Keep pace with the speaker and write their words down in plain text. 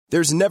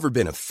There's never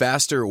been a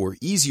faster or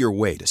easier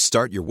way to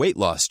start your weight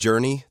loss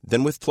journey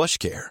than with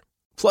PlushCare.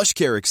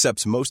 PlushCare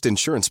accepts most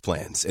insurance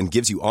plans and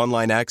gives you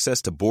online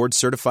access to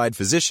board-certified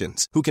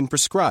physicians who can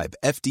prescribe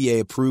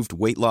FDA-approved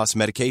weight loss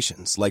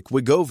medications like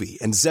Wegovy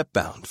and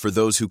Zepbound for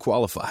those who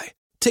qualify.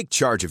 Take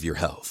charge of your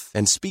health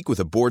and speak with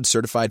a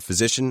board-certified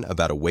physician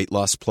about a weight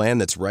loss plan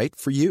that's right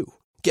for you.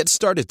 Get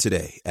started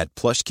today at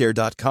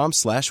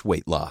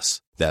plushcare.com/weight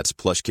loss. That's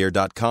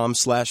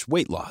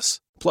plushcare.com/weight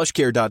loss.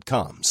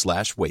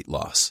 plushcare.com/weight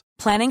loss.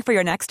 Planning for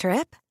your next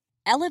trip?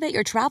 Elevate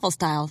your travel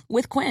style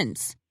with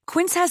Quince.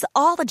 Quince has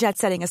all the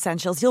jet-setting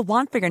essentials you'll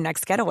want for your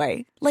next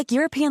getaway, like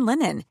European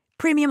linen,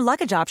 premium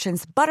luggage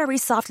options, buttery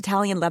soft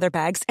Italian leather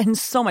bags, and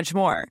so much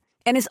more.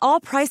 And is all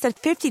priced at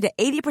 50 to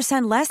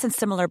 80% less than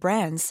similar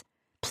brands.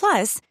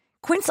 Plus,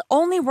 Quince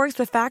only works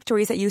with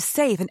factories that use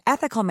safe and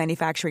ethical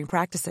manufacturing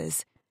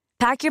practices.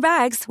 Pack your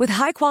bags with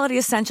high-quality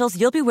essentials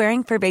you'll be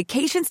wearing for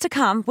vacations to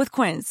come with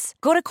Quince.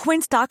 Go to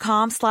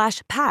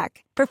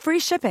quince.com/pack for free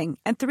shipping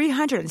and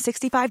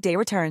 365-day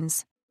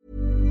returns.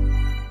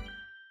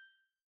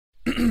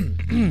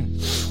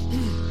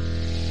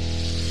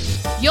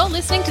 You're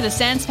listening to the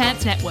Sans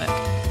Pants Network.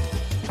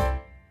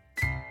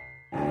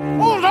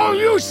 Although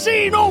you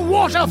see no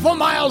water for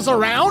miles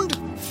around,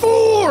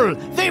 fool!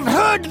 They've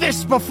heard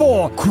this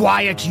before.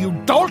 Quiet, you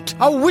dolt.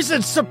 A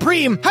wizard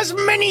supreme has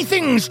many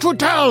things to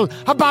tell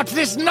about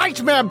this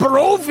nightmare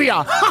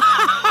Barovia.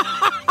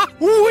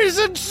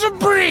 Wizard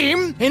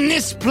supreme? In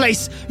this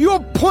place, your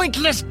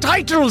pointless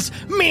titles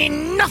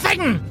mean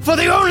nothing. For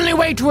the only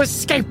way to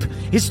escape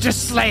is to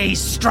slay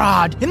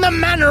Strahd in the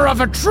manner of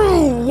a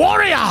true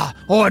warrior,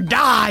 or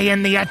die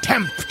in the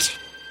attempt.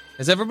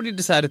 Has everybody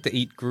decided to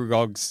eat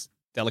Grugog's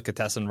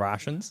delicatessen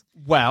rations?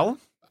 Well,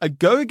 a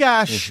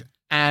Gogash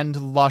and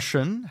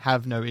Lushan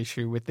have no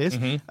issue with this.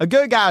 A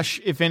Gogash,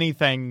 if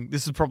anything,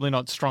 this is probably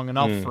not strong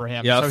enough for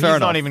him, so he's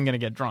not even going to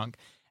get drunk.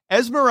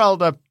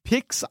 Esmeralda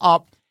picks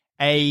up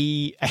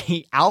a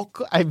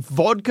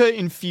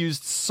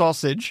vodka-infused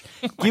sausage,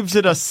 gives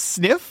it a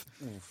sniff,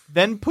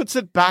 then puts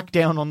it back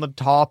down on the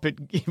top it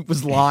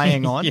was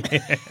lying on.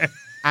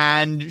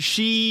 And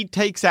she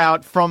takes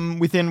out, from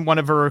within one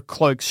of her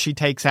cloaks, she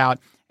takes out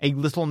a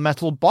little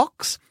metal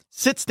box,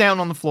 sits down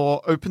on the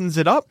floor, opens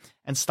it up,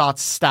 and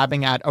starts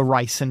stabbing at a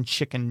rice and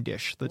chicken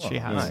dish that she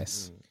has.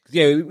 Nice.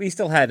 Yeah, we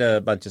still had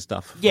a bunch of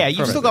stuff. Yeah,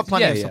 you've still got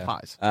plenty of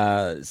supplies.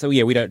 So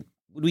yeah, we don't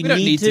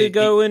need to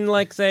go and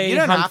like say you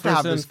don't hunt have to for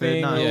have this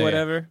food, something no. or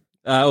whatever.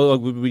 Or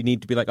would we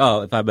need to be like,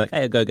 oh, if I'm like,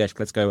 hey, go Gash,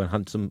 let's go and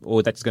hunt some,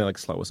 or that's going to like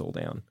slow us all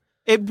down.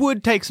 It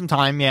would take some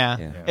time, yeah.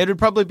 It would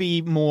probably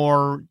be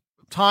more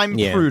time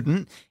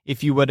prudent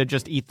if you were to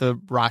just eat the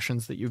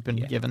rations that you've been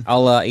given.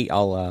 I'll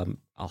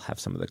have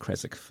some of the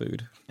Kresik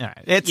food. All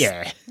right. It's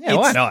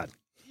why not?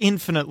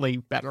 Infinitely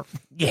better.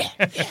 Yeah.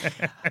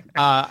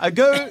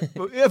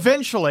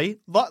 Eventually,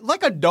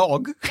 like a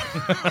dog,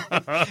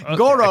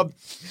 Gorob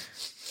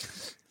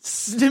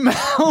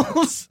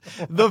smells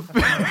the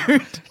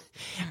food,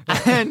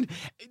 and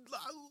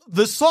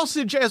the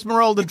sausage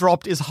Esmeralda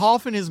dropped is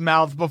half in his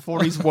mouth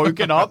before he's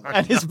woken up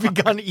and has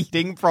begun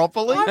eating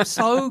properly. I'm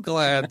so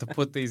glad to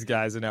put these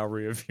guys in our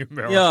rearview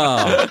mirror.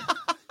 Yeah.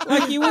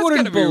 Like you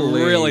wouldn't be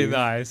really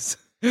nice.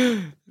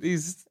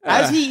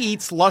 As he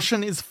eats,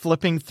 Lushan is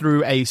flipping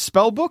through a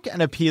spell book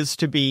and appears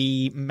to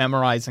be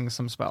memorizing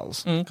some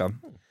spells. Okay.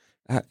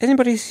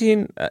 Anybody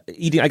seen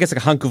eating, I guess,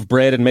 like a hunk of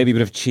bread and maybe a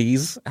bit of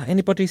cheese?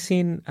 Anybody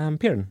seen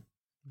Piran?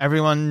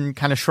 Everyone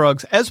kind of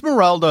shrugs.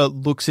 Esmeralda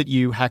looks at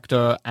you,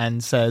 Hector,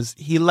 and says,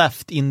 he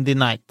left in the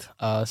night,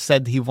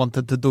 said he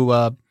wanted to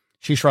do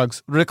she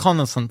shrugs,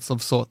 reconnaissance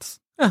of sorts.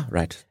 Ah,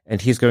 right.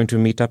 And he's going to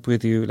meet up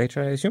with you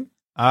later, I assume?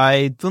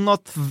 I do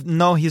not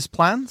know his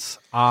plans.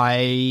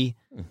 I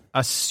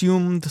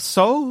assumed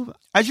so.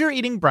 As you're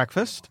eating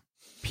breakfast,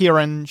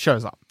 Piran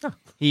shows up.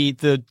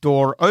 The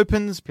door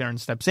opens, Piran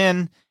steps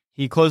in,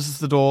 he closes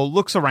the door,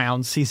 looks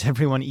around, sees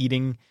everyone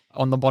eating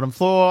on the bottom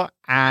floor,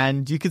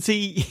 and you can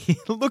see he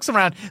looks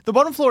around. The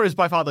bottom floor is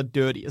by far the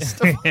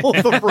dirtiest of all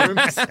the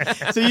rooms.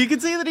 So you can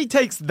see that he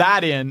takes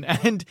that in,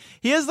 and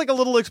he has like a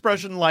little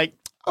expression like,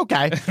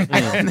 okay.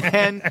 And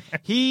then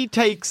he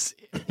takes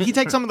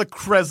some of the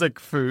Kresik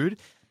food.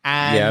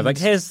 And like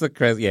here's the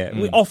Kresik. Yeah,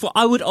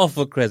 I would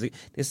offer Kresik.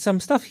 There's some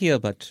stuff here,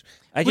 but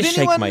I just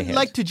shake my head. Would anyone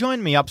like to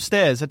join me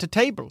upstairs at a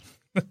table?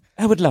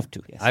 I would love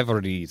to. Yes, I've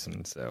already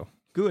eaten, so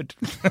good.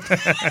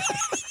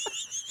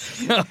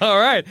 All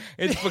right,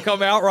 it's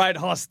become outright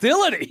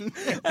hostility.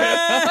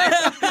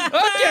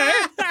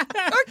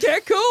 Okay,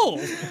 cool.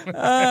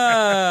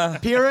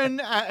 Piran,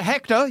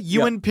 Hector,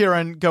 you and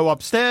Piran go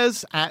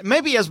upstairs.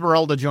 Maybe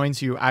Esmeralda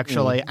joins you,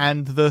 actually,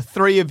 and the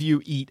three of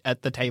you eat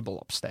at the table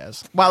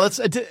upstairs. Well, it's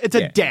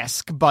a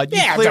desk, but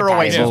you clear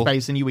away some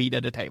space and you eat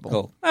at a table.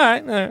 Cool. All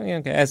right.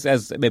 Okay.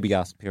 As maybe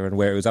ask Piran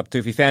where it was up to,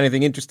 if he found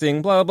anything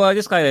interesting, blah, blah, blah.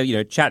 Just kind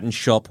of, chat and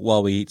shop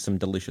while we eat some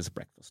delicious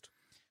breakfast.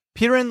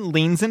 Piran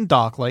leans in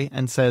darkly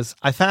and says,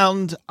 I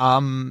found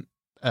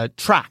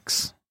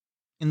tracks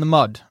in the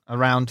mud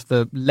around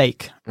the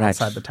lake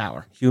outside the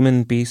tower.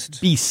 Human,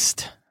 beast?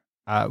 Beast.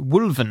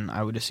 Wolven,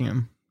 I would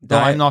assume. Though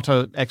I'm not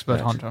an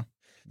expert hunter.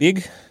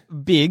 Big?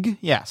 Big,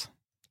 yes.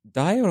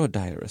 Dire or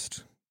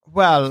diarist?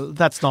 Well,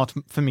 that's not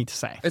for me to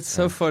say. It's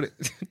so funny.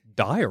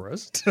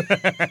 Diarist?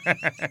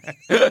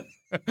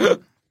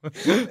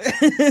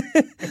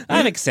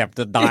 I've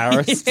accepted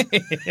diarist.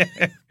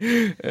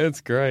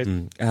 It's great.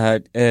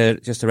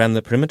 Just around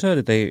the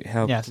perimeter,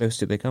 how Yes. close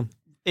did they come?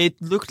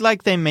 It looked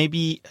like they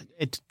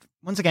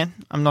once again,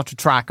 I'm not a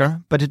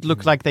tracker, but it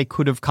looked like they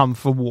could have come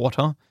for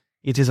water.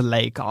 It is a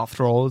lake,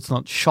 after all. It's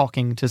not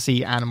shocking to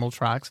see animal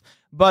tracks.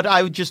 But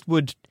I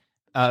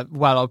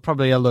I'll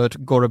probably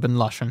alert Gorub and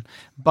Lushan.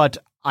 But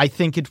I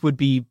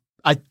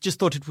just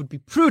thought it would be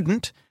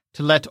prudent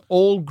to let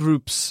all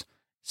groups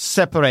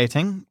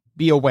separating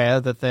be aware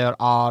that there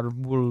are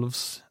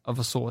wolves of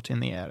a sort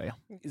in the area.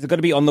 Is it going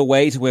to be on the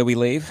way to where we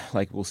leave?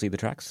 Like, we'll see the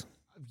tracks?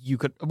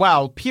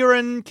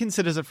 Piran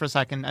considers it for a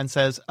second and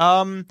says,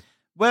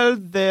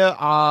 there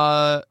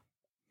are,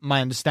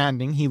 my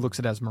understanding, he looks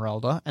at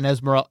Esmeralda, and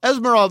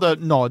Esmeralda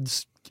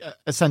nods,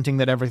 assenting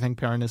that everything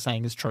Piran is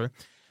saying is true.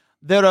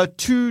 There are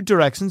two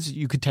directions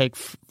you could take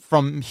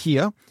from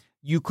here.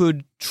 You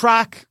could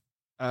track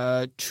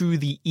to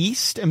the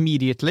east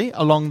immediately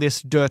along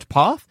this dirt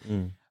path,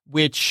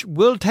 which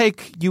will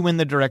take you in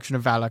the direction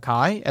of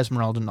Valakai,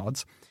 Esmeralda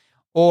nods.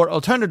 Or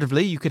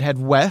alternatively, you could head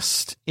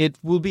west. It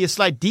will be a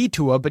slight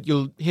detour, but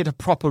you'll hit a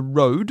proper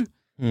road,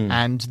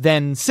 and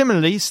then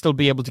similarly still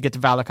be able to get to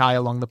Valakai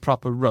along the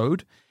proper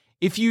road.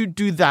 If you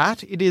do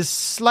that, it is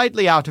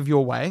slightly out of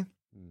your way,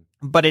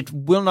 but it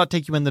will not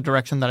take you in the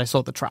direction that I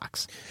saw the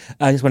tracks.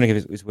 I just wondering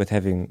if it's worth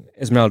having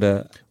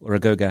Esmeralda or a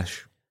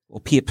Gogash or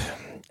Pip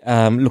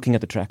looking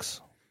at the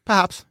tracks.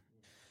 Perhaps.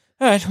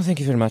 All right, well, thank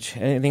you very much.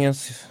 Anything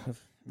else?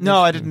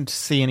 No, I didn't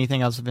see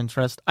anything else of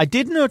interest. I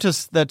did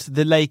notice that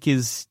the lake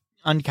is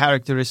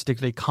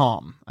uncharacteristically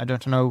calm. I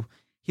don't know.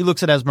 He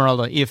looks at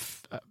Esmeralda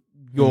if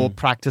your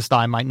practiced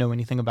eye might know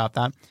anything about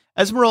that.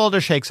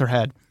 Esmeralda shakes her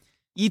head.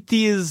 It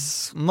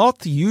is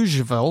not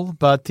usual,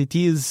 but it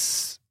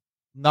is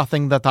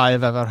nothing that I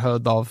have ever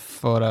heard of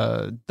for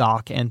a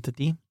dark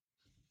entity.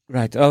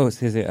 Right. Oh,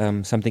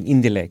 there's something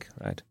in the lake,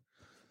 right?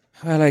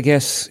 Well, I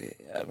guess,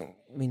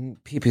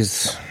 Pip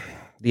is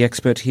the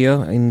expert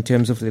here in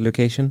terms of the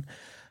location.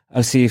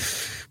 I'll see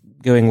if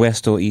going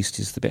west or east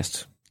is the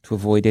best to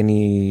avoid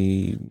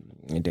any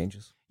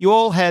dangers. You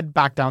all head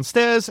back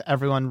downstairs.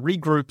 Everyone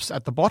regroups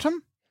at the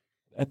bottom.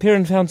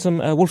 Piran found some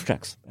wolf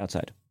tracks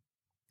outside.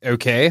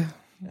 Okay.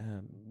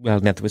 Now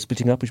that we're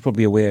splitting up, we should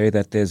probably be aware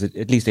that there's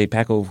at least a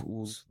pack of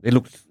wolves. They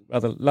look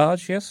rather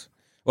large, yes?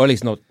 Or at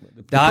least not...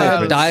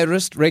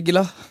 Diarist,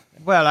 regular?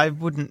 Well, I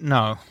wouldn't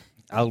know.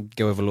 I'll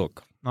go have a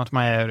look. Not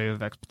my area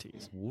of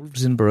expertise.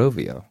 Wolves in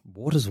Barovia.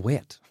 Water's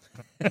wet.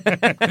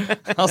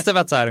 I'll step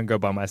outside and go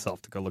by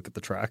myself to go look at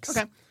the tracks.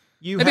 Okay.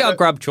 Maybe I'll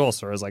grab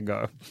Chaucer as I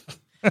go.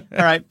 All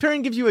right.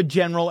 Piran gives you a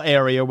general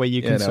area where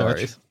you can search.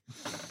 Worries.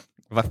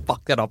 If I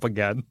fuck that up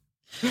again.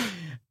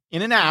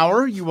 In an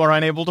hour, you are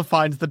unable to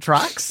find the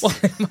tracks. Why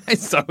am I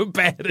so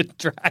bad at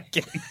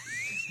tracking?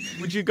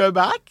 Would you go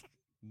back?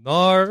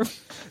 No.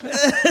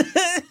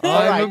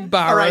 I'm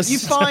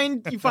embarrassed. All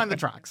right. You find the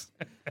tracks.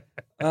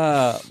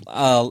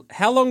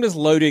 How long does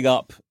loading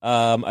up,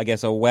 I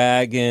guess, a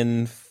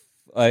wagon...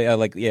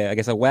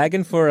 a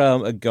wagon for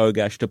a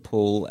Gogash to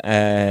pull,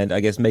 and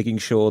I guess making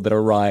sure that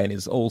Orion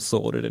is all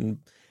sorted and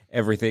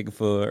everything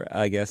for,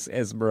 I guess,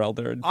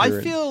 Esmeralda and Piran.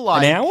 I feel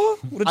like... An hour?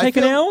 Would it take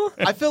an hour?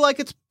 I feel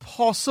like it's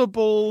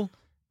possible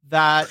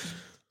that...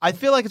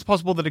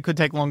 it could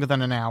take longer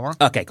than an hour.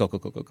 Okay,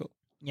 cool.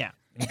 Yeah.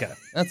 Okay.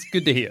 That's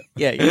good to hear.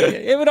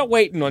 Yeah. We're not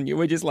waiting on you.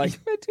 We're just like...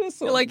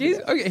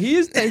 he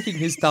is taking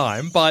his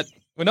time, but...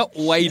 We're not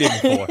waiting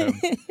for him.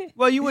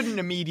 Well, you wouldn't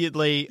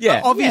immediately.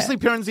 Yeah. Obviously,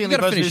 Piran's the only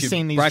person who's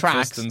seen these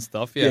tracks and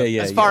stuff.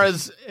 Yeah. As far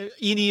as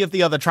any of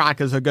the other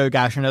trackers,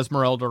 Gogash and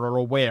Esmeralda are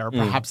aware,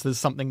 perhaps there's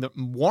something that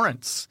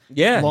warrants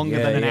longer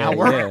than an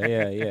hour.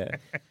 Yeah.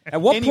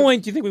 At what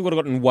point do you think we would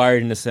have gotten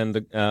wired to send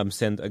a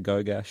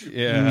Gogash?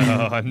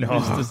 Yeah, no.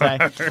 To say.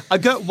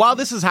 While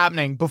this is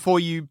happening,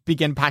 before you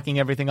begin packing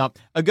everything up,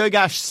 a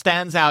Gogash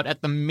stands out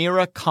at the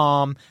mirror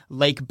calm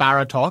Lake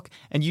Baratok,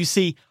 and you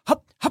see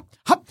hop,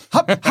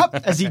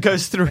 as he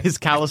goes through his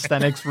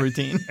calisthenics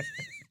routine.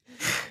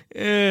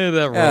 Yeah,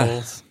 that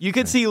rolls. You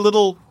could see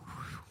little,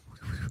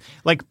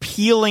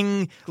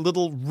 peeling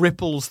little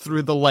ripples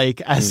through the lake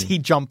as he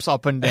jumps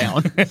up and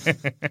down.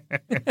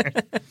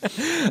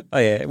 Oh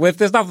yeah. Well, if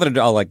there's nothing to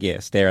do,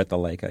 I'll stare at the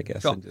lake, I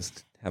guess, and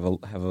just have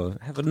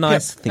a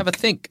nice think. Have a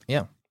think.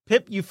 Yeah.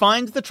 Pip, you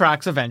find the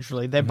tracks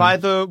eventually. They're by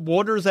the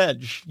water's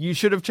edge. You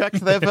should have checked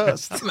there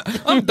first.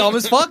 I'm dumb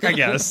as fuck, I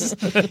guess.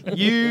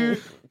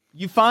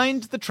 You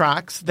find the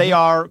tracks. They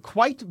are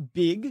quite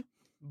big,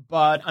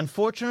 but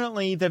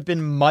unfortunately they've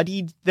been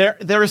muddied. There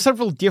are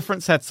several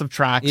different sets of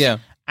tracks. Yeah.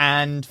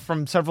 And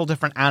from several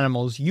different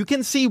animals. You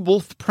can see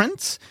wolf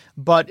prints,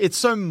 but it's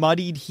so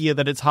muddied here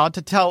that it's hard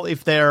to tell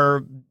if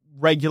they're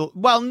regular.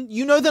 Well,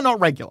 they're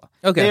not regular.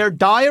 Okay. They're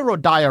dire or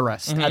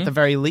diarist at the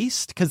very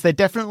least, because they're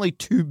definitely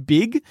too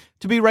big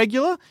to be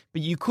regular,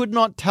 but you could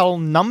not tell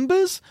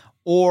numbers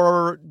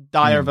or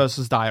dire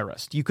versus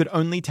diarist. You could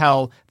only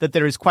tell that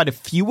there is quite a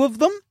few of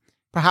them,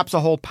 perhaps a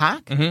whole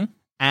pack,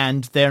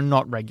 and they're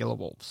not regular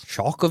wolves.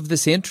 Shock of the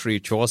century,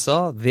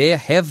 Chaucer. There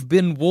have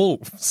been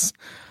wolves.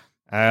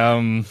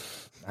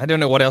 I don't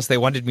know what else they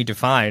wanted me to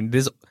find.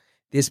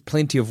 There's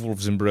plenty of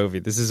wolves in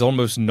Barovia. This is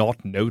almost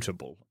not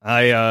notable.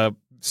 I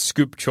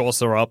scoop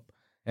Chaucer up.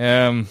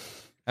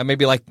 I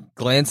maybe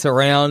glance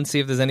around, see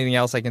if there's anything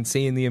else I can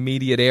see in the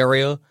immediate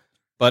area.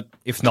 But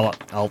if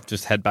not, I'll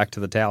just head back to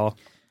the tower.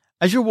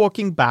 As you're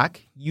walking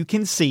back, you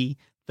can see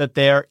that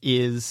there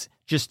is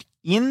just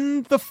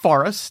in the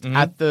forest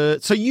at the...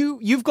 So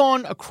you've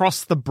gone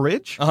across the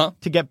bridge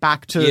to get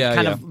back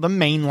to of the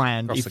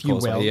mainland, Across if the you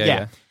causeway, will.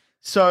 yeah.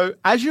 So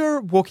as you're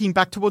walking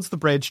back towards the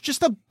bridge,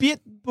 just a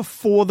bit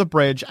before the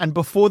bridge and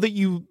before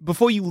you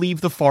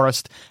leave the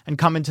forest and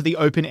come into the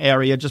open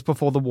area just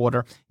before the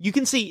water, you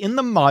can see in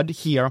the mud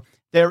here,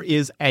 there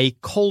is a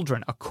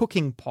cauldron, a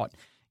cooking pot.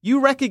 You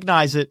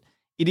recognize it.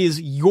 It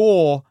is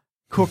your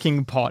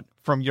cooking pot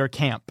from your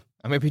camp.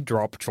 I maybe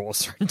drop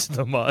Chaucer into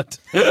the mud.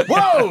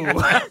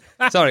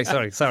 Whoa!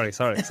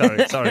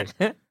 Sorry.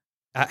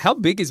 How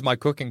big is my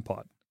cooking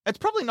pot? It's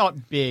probably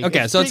not big.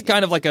 Okay, it's so big. it's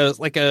kind of like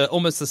a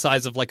almost the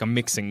size of like a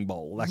mixing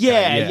bowl. That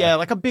Yeah, kind,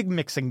 like a big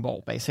mixing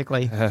bowl,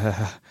 basically.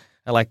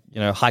 I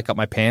hike up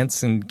my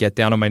pants and get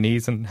down on my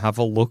knees and have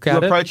a look You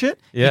at it. approach it,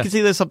 Yeah. you can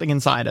see there's something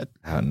inside it.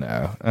 Oh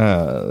no,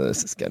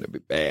 this is going to be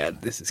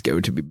bad. This is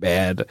going to be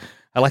bad.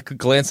 I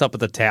glance up at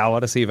the tower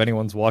to see if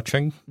anyone's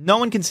watching. No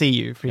one can see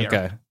you from here.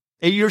 Okay.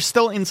 You're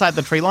still inside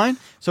the tree line,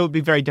 so it would be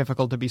very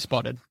difficult to be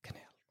spotted.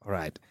 All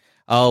right.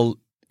 I'll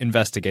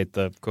investigate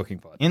the cooking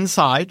pot.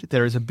 Inside,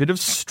 there is a bit of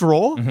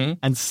straw Mm-hmm.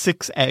 and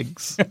 6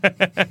 eggs.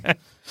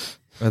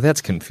 Oh,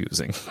 that's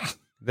confusing.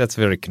 That's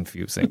very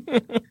confusing.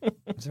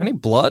 Is there any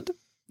blood?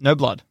 No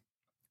blood.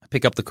 I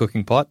pick up the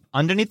cooking pot.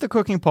 Underneath the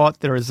cooking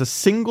pot, there is a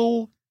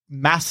single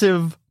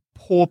massive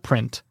paw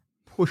print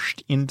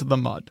pushed into the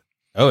mud.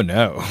 Oh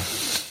no.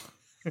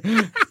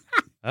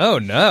 Oh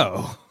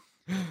no.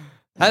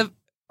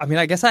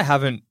 I guess I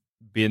haven't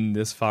been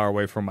this far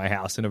away from my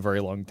house in a very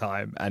long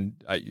time, and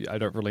I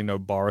don't really know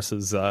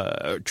Boris's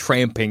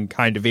tramping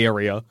kind of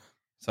area,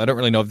 so I don't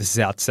really know if this is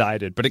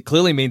outside it, but it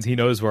clearly means he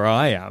knows where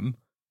I am.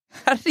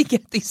 How did he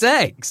get these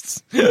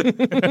eggs?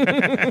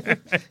 I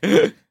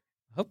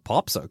hope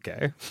Pop's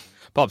okay.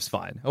 Pop's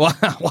fine. Why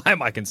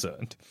am I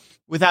concerned?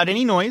 Without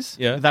any noise,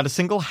 Yeah. without a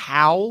single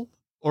howl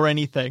or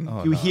anything,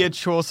 Oh, you no. hear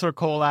Chaucer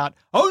call out,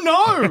 "Oh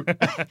no!"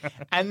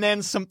 And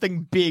then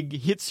something big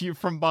hits you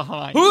from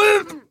behind.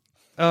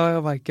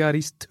 Oh my god,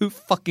 he's too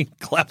fucking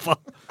clever.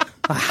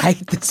 I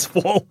hate this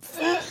wolf.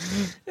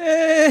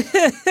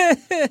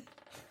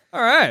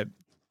 All right.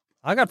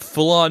 I got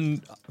full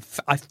on.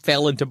 I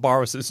fell into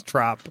Boris's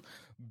trap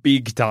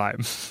big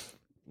time.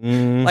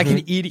 Like an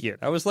idiot.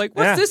 I was like,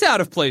 what's this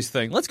out of place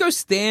thing? Let's go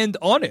stand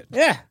on it.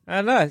 Yeah,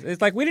 I know.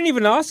 It's like, we didn't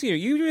even ask you.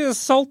 You were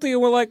just salty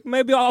and we're like,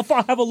 maybe I'll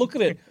have a look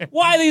at it.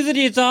 Why are these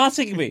idiots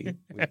asking me?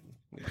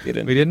 We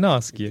didn't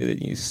ask you.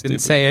 Didn't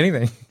say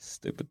anything.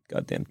 Stupid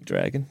goddamn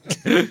dragon.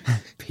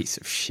 Piece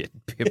of shit,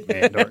 Pip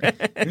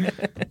Mandarin.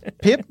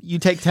 Pip, you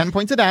take 10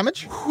 points of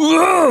damage.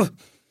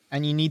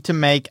 And you need to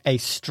make a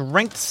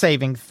strength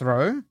saving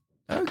throw.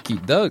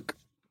 Okie doke.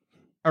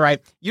 All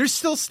right. You're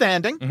still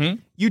standing. Mm-hmm.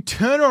 You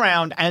turn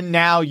around and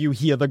now you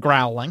hear the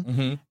growling.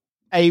 Mm-hmm.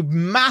 A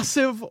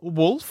massive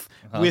wolf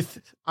with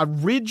a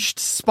ridged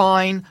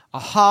spine, a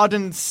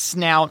hardened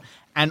snout,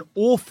 and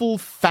awful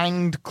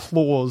fanged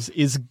claws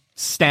is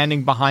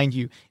standing behind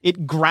you.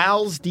 It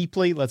growls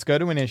deeply. Let's go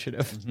to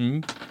initiative.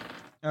 Mm-hmm.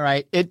 All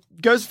right. It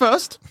goes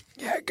first.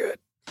 Yeah, good.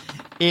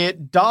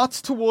 It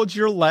darts towards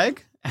your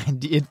leg.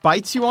 And it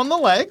bites you on the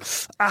leg.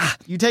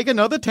 You take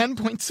another 10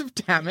 points of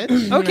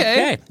damage.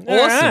 Okay. All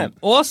Awesome. right.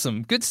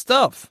 Awesome. Good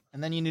stuff.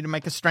 And then you need to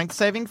make a strength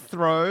saving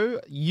throw.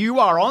 You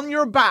are on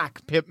your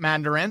back, Pip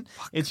Mandarin.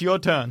 It's your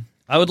turn.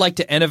 I would like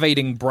to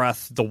enervating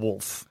breath the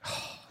wolf.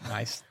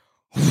 Nice.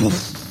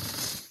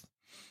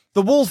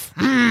 The wolf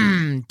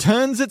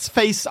turns its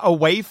face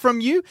away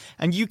from you,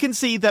 and you can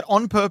see that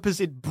on purpose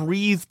it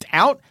breathed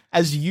out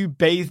as you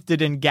bathed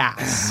it in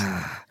gas.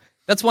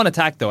 That's one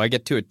attack, though. I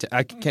get to it.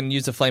 I can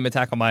use a flame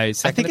attack on my I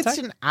second think attack.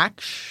 it's an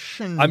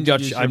action. I'm to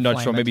use your not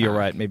flame sure. Maybe you're attack.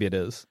 right. Maybe it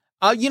is.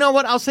 You know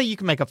what? I'll say you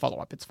can make a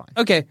follow-up. It's fine.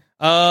 Okay.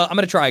 I'm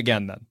gonna try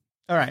again then.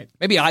 All right.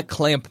 Maybe I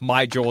clamp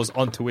my jaws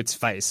onto its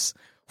face.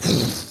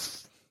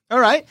 All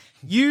right.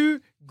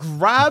 You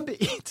grab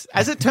it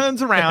as it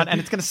turns around and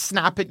it's going to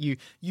snap at you.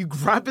 You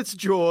grab its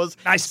jaws.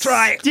 Nice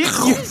try.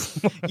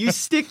 You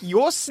stick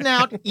your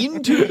snout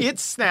into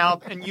its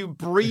snout and you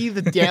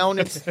breathe down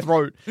its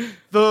throat.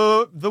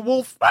 The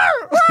wolf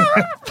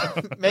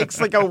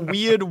makes like a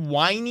weird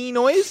whiny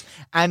noise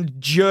and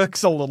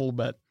jerks a little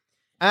bit.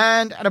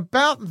 And at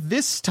about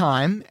this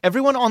time,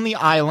 everyone on the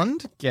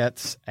island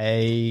gets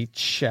a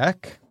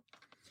check.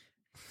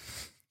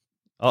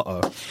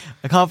 Uh-oh.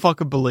 I can't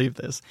fucking believe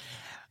this.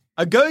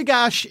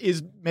 Agogash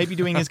is maybe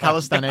doing his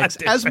calisthenics.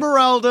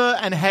 Esmeralda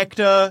and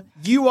Hector,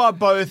 you are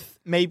both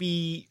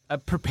maybe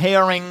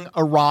preparing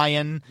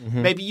Orion.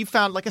 Mm-hmm. Maybe you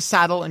found like a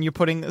saddle and you're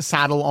putting a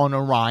saddle on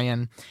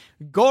Orion.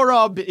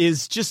 Gorob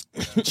is just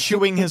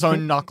chewing his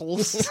own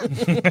knuckles.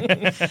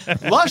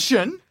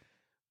 Lushan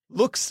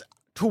looks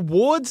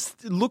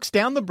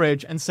down the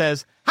bridge and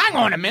says, "Hang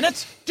on a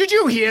minute. Did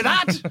you hear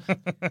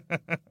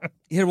that?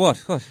 Hear what?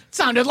 What?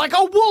 Sounded like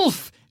a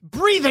wolf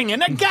breathing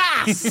in a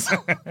gas."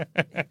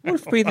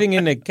 Wolf breathing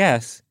in a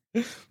gas.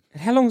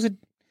 How long's it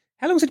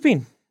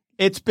been?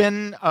 It's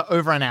been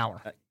over an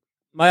hour.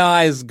 My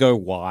eyes go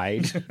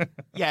wide.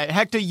 Yeah,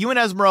 Hector, you and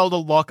Esmeralda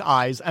lock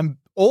eyes, and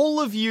all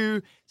of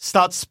you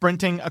start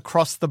sprinting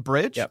across the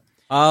bridge. Yep.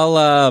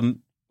 I'll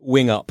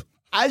wing up.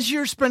 As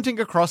you're sprinting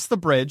across the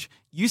bridge,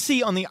 you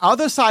see on the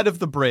other side of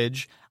the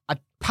bridge, a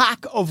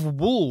pack of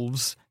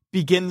wolves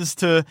begins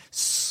to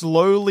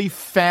slowly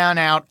fan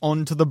out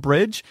onto the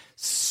bridge,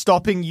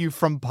 stopping you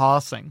from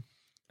passing.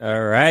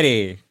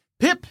 Alrighty.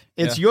 Pip,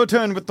 it's your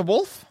turn with the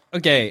wolf.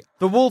 Okay.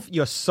 The wolf,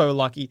 you're so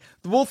lucky.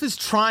 The wolf is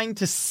trying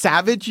to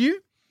savage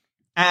you,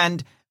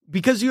 and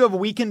because you have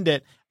weakened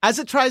it, as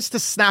it tries to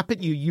snap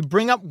at you, you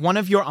bring up one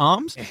of your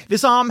arms.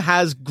 This arm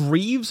has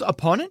greaves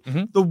upon it.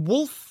 Mm-hmm. The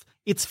wolf,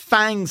 its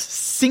fangs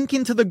sink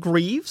into the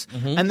greaves,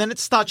 and then it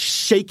starts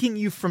shaking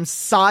you from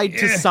side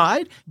to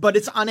side, but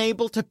it's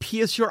unable to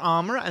pierce your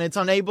armor, and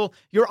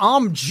your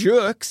arm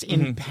jerks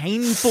in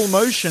painful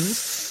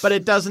motions, but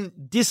it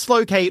doesn't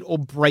dislocate or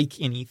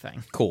break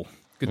anything. Cool.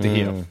 Good to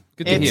hear.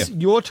 Good to It's hear.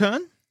 your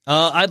turn.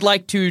 I'd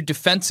like to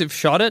defensive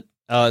shot it,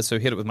 so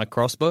hit it with my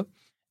crossbow.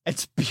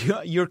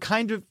 You're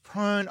kind of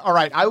prone. All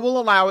right, I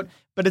will allow it,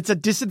 but it's a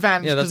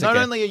disadvantage Yeah, that's because not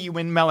okay. only are you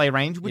in melee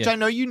range, which Yeah. I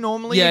know you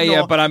normally Yeah, ignore.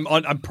 yeah, but I'm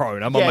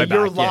prone. I'm on my back.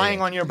 You're Yeah, lying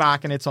yeah. on your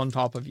back and it's on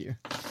top of you.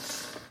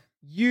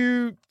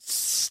 You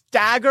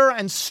stagger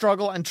and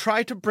struggle and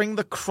try to bring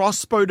the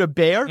crossbow to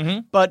bear, Mm-hmm.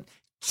 but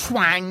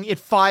twang, it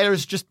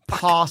fires just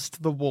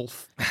past the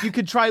wolf. You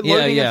could try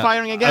loading and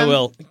firing again. I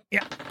will.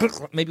 Yeah,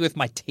 maybe with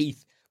my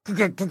teeth.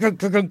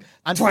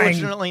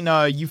 Unfortunately,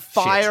 no. You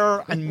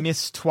fire and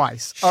miss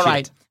twice. All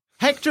right.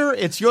 Hector,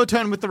 it's your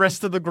turn with the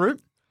rest of the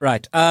group.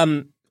 Right.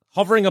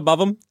 Hovering above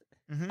them,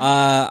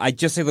 I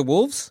just see the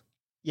wolves.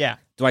 Yeah.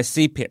 Do I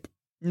see Pip?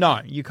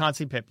 No, you can't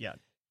see Pip yet.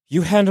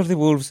 You handle the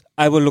wolves,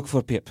 I will look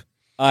for Pip.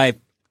 I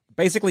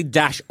basically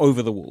dash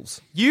over the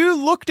wolves. You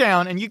look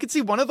down and you can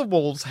see one of the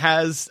wolves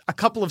has a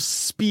couple of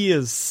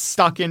spears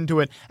stuck into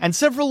it and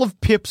several of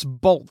Pip's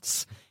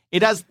bolts.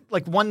 It has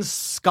like one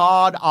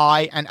scarred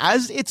eye, and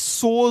as it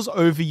soars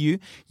over you,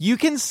 you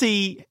can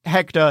see,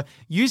 Hector,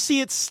 you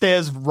see it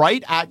stares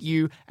right at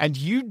you, and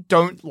you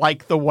don't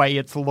like the way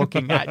it's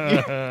looking at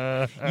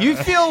you. You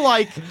feel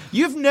like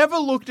you've never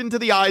looked into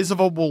the eyes of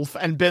a wolf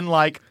and been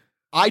like,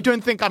 I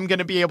don't think I'm going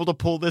to be able to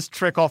pull this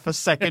trick off a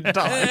second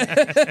time.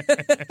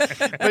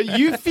 But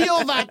you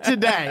feel that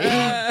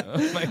today.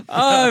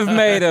 I've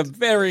made a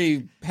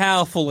very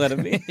powerful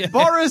enemy.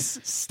 Boris,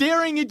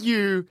 staring at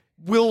you,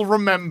 will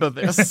remember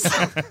this.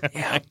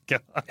 Okay.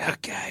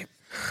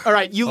 All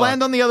right, you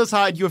land on the other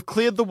side. You have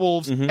cleared the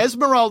wolves.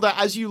 Esmeralda,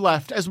 as you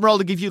left,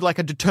 Esmeralda gives you like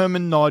a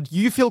determined nod.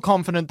 You feel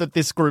confident that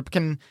this group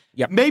can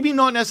maybe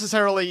not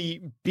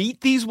necessarily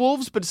beat these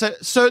wolves, but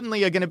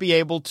certainly are going to be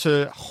able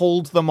to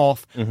hold them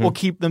off or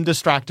keep them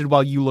distracted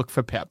while you look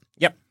for Pip.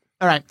 Yep.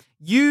 All right,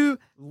 you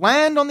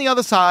land on the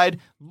other side,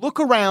 look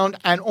around,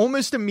 and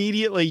almost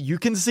immediately you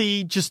can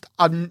see just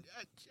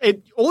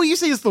all you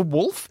see is the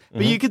wolf,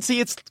 but you can see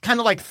it's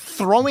kind of like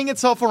throwing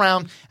itself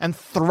around and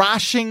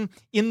thrashing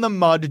in the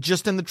mud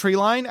just in the tree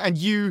line. And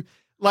you,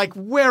 like,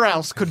 where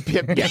else could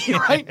Pip be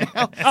right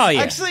now? Oh,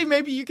 yeah. Actually,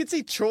 maybe you could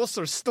see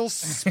Chaucer still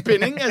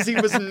spinning as he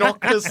was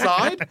knocked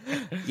aside.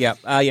 Yeah.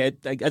 I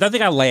don't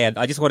think I'll land.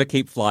 I just want to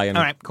keep flying.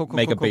 All right, cool.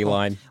 Make a cool.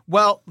 beeline.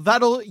 Well,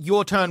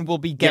 your turn will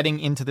be getting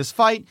into this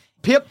fight.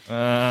 Pip,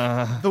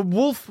 the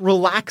wolf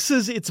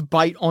relaxes its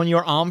bite on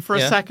your arm for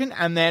a second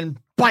and then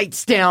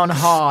bites down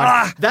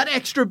hard. That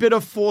extra bit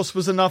of force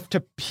was enough to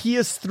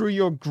pierce through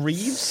your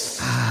greaves.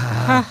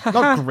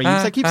 Not greaves.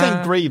 I keep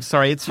saying greaves.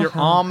 Sorry, it's your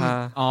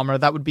armor.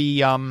 That would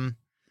be armband.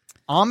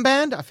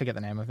 I forget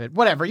the name of it.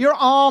 Whatever. Your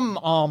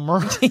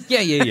armor.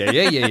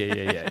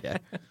 Yeah.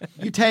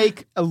 You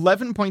take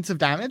 11 points of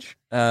damage.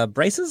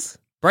 Braces?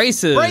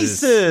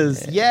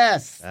 Braces.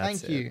 Yes.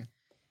 That's Thank you.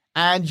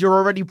 And you're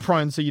already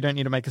prone, so you don't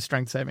need to make a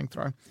strength saving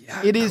throw.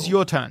 Yeah, it is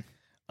your turn.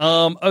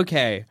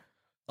 Okay.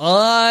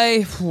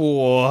 What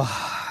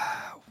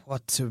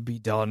to be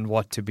done?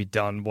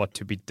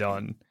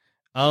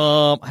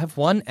 I have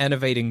one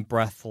enervating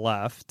breath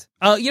left.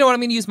 You know what?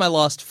 I'm going to use my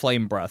last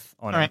flame breath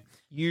on All it.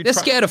 right. They're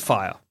scared of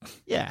fire.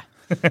 Yeah.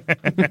 Yeah,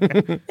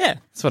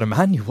 that's what a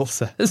manual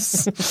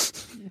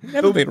says.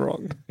 Never been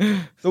wrong.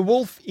 The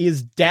wolf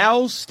is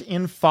doused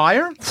in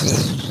fire.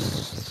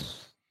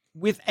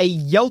 With a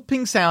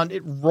yelping sound,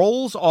 it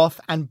rolls off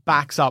and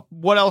backs up.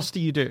 What else do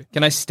you do?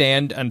 Can I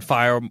stand and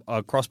fire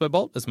a crossbow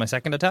bolt as my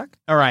second attack?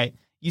 All right.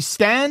 You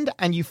stand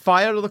and you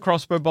fire the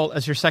crossbow bolt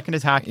as your second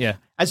attack. Yeah.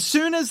 As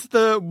soon as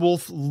the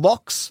wolf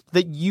locks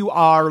that you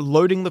are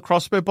loading the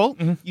crossbow bolt,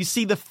 you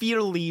see the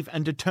fear leave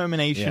and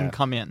determination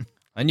come in.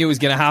 I knew it was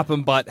going to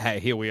happen, but hey,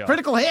 here we are.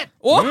 Critical hit.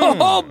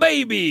 Oh,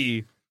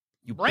 baby!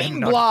 You Brain better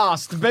not-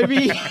 blast,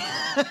 baby.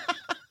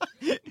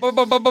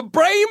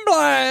 Brain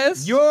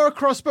blast! Your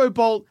crossbow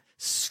bolt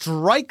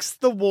strikes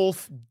the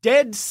wolf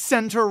dead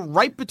center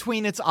right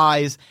between its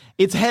eyes.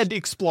 Its head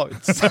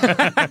explodes.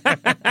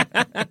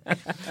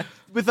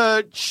 With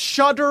a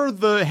shudder,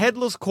 the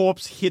headless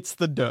corpse hits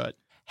the dirt.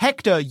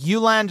 Hector, you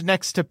land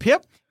next to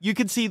Pip. You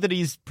can see that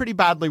he's pretty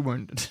badly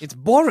wounded. It's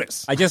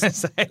Boris. I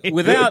just,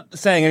 without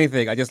saying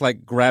anything, I just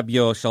like grab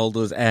your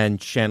shoulders and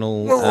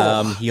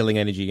channel healing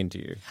energy into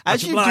you.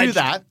 As you do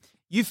that,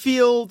 you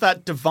feel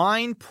that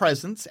divine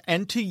presence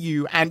enter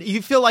you, and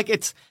you feel like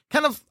it's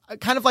kind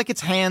of like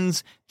its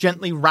hands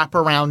gently wrap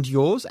around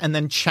yours and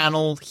then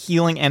channel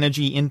healing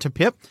energy into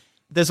Pip.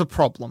 There's a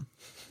problem.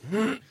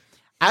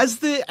 As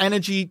the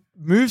energy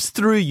moves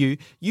through you,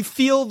 you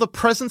feel the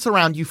presence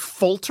around you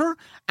falter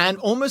and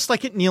almost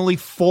like it nearly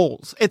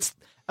falls.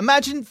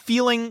 Imagine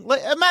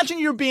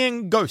you're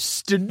being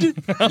ghosted.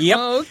 Yep.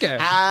 Okay.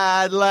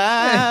 At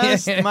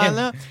last, my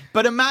love.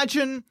 But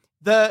imagine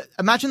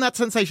that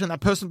sensation, that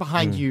person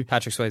behind you.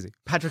 Patrick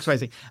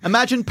Swayze.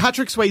 Imagine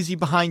Patrick Swayze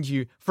behind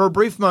you for a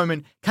brief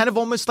moment, kind of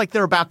almost like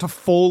they're about to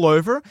fall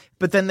over,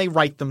 but then they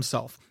right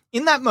themselves.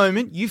 In that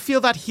moment, you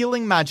feel that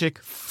healing magic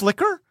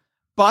flicker,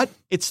 but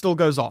it still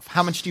goes off.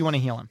 How much do you want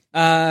to heal him?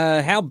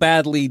 How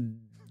badly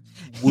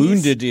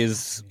wounded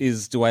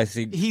do I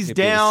think He's Pip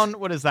down, is?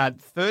 what is that,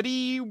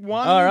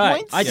 31 All right.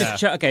 points? I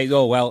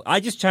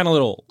just channel it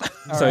all.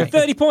 So right.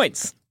 30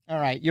 points. All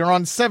right, you're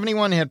on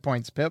 71 hit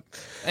points, Pip.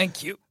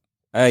 Thank you.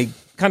 I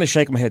kind of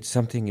shake my head.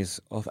 Something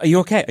is off. Are you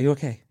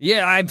okay?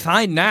 Yeah, I'm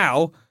fine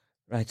now.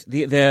 Right.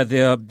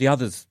 The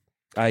others.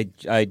 I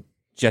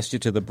gesture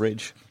to the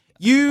bridge.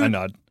 You I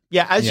nod.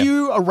 Yeah, as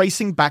you are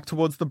racing back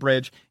towards the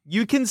bridge,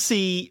 you can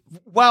see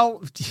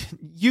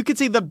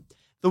the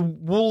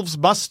wolves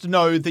must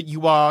know that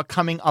you are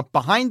coming up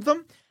behind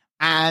them,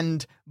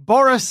 and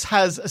Boris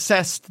has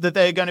assessed that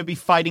they're going to be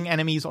fighting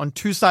enemies on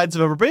two sides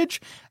of a bridge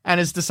and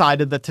has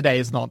decided that today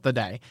is not the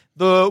day.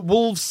 The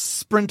wolves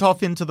sprint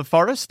off into the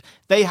forest.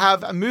 They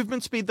have a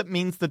movement speed that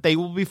means that they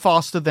will be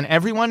faster than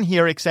everyone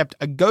here except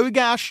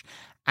Agogash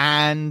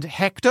and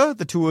Hector,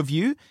 the two of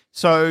you,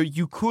 so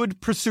you could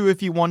pursue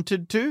if you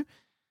wanted to.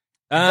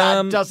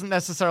 That doesn't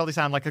necessarily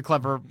sound like a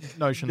clever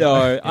notion.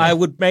 No, I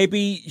would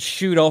maybe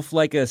shoot off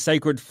like a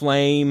sacred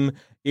flame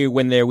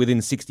when they're within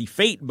 60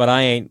 feet, but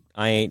I ain't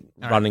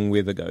running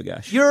with a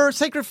Gogash. Your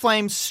sacred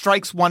flame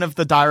strikes one of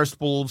the direst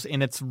wolves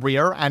in its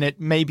rear, and it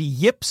maybe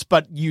yips,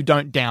 but you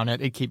don't down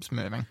it. It keeps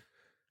moving.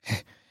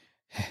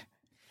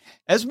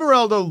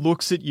 Esmeralda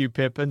looks at you,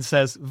 Pip, and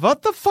says,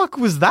 "What the fuck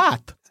was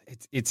that?"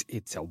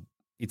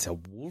 It's a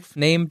wolf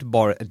named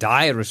Boris, a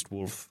direst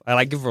wolf.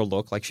 I give her a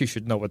look like she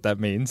should know what that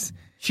means.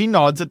 She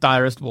nods at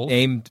direst wolf.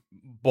 Named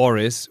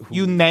Boris. Who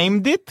You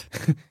named it?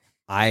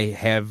 I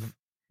have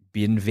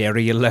been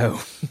very alone.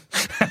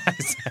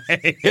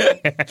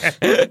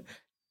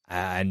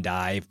 And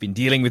I've been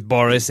dealing with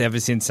Boris ever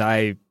since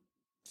I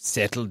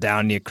settled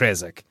down near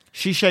Krezak.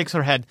 She shakes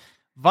her head.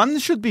 One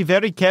should be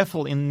very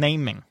careful in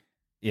naming.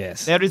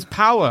 Yes. There is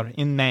power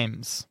in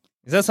names.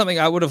 Is that something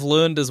I would have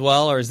learned as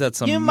well, or is that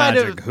some You might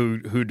magic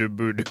have-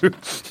 hoodoo-boodoo?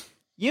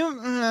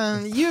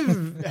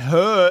 You've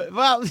heard.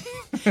 Well,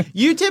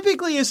 you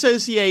typically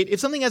associate, if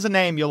something has a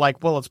name, you're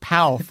like, well, it's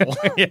powerful.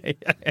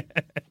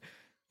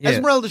 Yeah.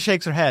 Esmeralda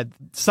shakes her head.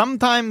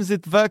 Sometimes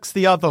it works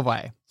the other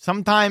way.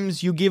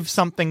 Sometimes you give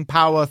something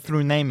power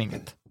through naming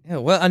it. Yeah,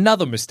 well,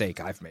 another mistake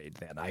I've made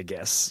then, I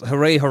guess.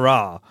 Hooray,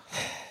 hurrah.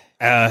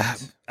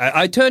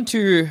 I turned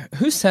to...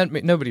 Who sent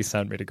me? Nobody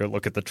sent me to go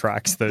look at the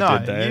tracks, though, No,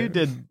 did they? you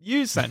did.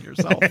 You sent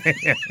yourself.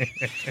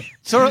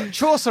 So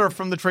Chaucer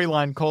from the tree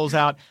line calls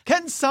out,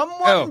 "Can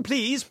someone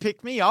please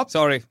pick me up?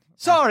 Sorry.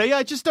 Sorry,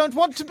 I just don't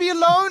want to be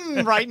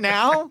alone right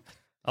now.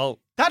 I'll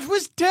That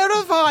was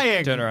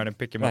terrifying. turn around and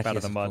pick him up Right, out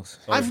of yes, the of mud. course.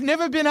 Sorry. I've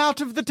never been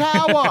out of the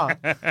tower.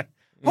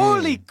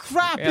 Holy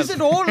crap, is it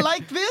all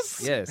like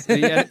this? Yes.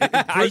 Yeah,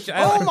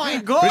 Oh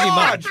my god! Pretty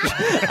much.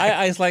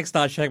 I like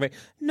start shaking. Like,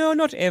 no,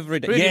 not every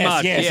day. Pretty yes,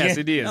 much. yes,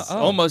 It is.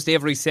 Almost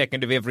every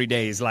second of every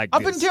day is like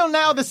Up this. until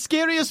now, the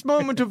scariest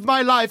moment of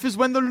my life is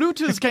when the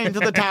looters came to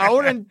the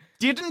tower and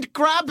didn't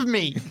grab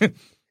me.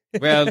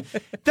 Well,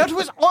 That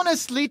was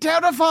honestly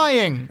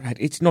terrifying. Right,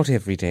 it's not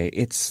every day.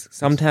 It's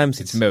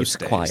sometimes it's most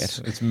days.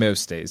 quiet. It's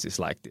most days. It's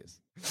like this.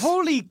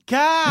 Holy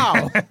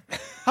cow!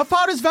 How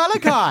far is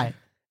Valakai?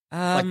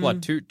 Like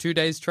what? 2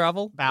 days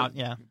travel? About,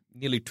 yeah.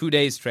 Nearly 2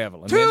 days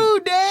travel. And 2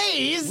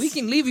 days? then we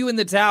can leave you in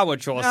the tower,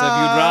 Chaucer, if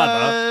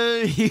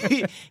you'd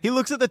rather. He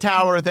looks at the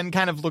tower, then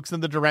kind of looks in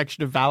the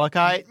direction of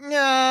Valakai.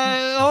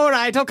 All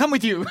right, I'll come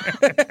with you.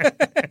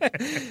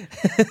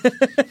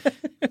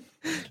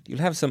 You'll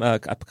have some a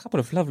couple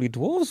of lovely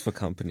dwarves for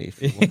company.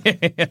 If you want.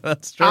 Yeah,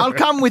 that's true. I'll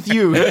come with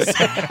you.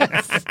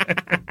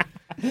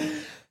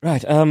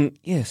 Right.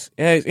 Yes.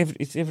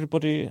 Is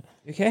everybody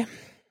okay?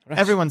 Right.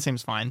 Everyone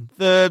seems fine.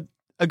 The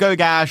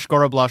Agogash,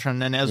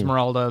 Goroblushan, and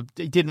Esmeralda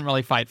didn't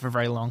really fight for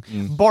very long.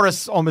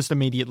 Boris almost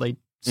immediately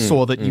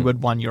saw that you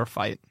had won your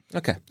fight.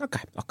 Okay.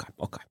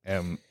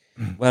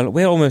 Well,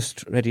 we're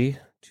almost ready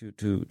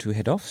to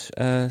head off.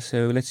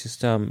 So let's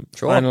just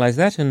finalize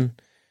that and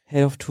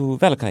head off to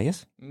Valakai,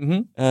 yes?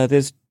 Mm-hmm.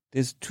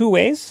 There's two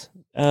ways.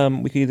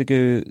 We could either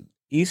go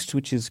east,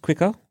 which is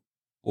quicker,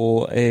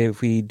 or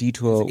if we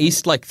detour...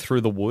 East, like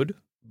through the wood?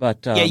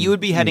 But you would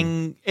be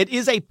heading... It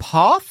is a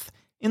path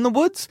in the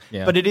woods,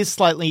 Yeah. but it is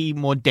slightly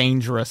more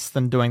dangerous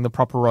than doing the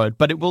proper road,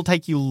 but it will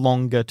take you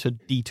longer to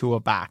detour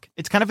back.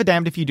 It's kind of a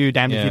damned if you do,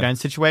 damned if you don't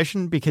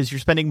situation, because you're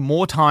spending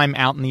more time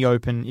out in the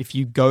open if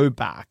you go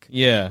back.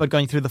 Yeah. But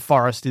going through the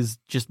forest is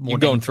just more You're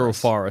going through a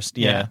dangerous. forest,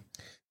 Yeah. yeah.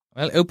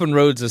 Well, open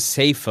roads are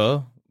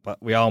safer, but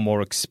we are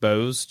more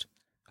exposed.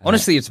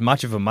 Honestly, it's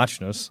much of a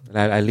muchness.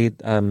 I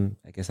lead, I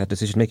guess, that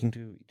decision-making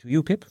to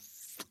you, Pip.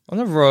 On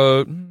the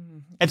road...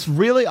 It's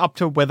really up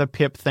to whether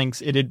Pip thinks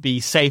it'd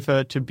be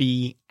safer to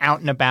be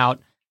out and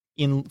about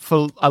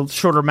for a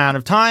shorter amount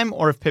of time,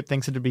 or if Pip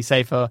thinks it'd be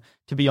safer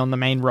to be on the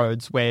main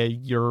roads where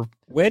you're...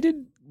 Where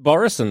did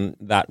Boris and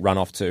that run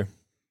off to?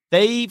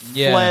 They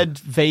fled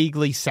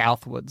vaguely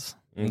southwards.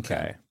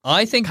 Okay.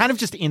 I think... Kind of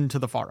just into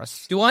the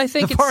forest. Do I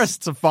think the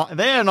forests are fine.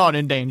 They're not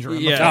in danger. In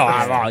the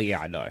Yeah. forest. Yeah,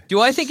 I know.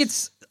 Do I think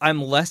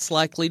I'm less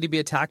likely to be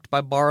attacked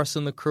by Boris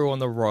and the crew on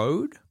the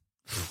road?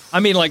 I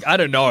mean, like, I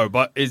don't know,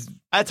 but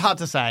That's hard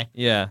to say.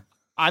 Yeah.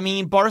 I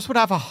mean, Boris would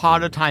have a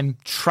harder time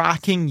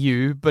tracking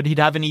you, but he'd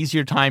have an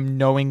easier time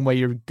knowing where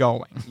you're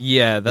going.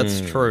 Yeah,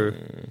 that's true.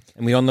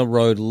 And we're on the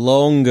road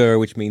longer,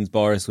 which means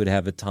Boris would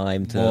have a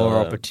time to... More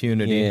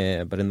opportunity.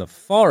 Yeah, but in the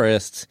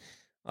forest,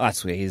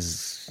 that's where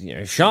he's,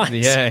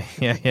 shines.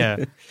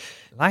 Yeah.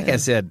 Like I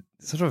said,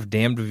 sort of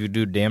damned if you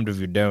do, damned if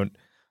you don't.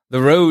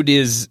 The road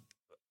is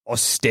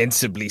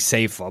ostensibly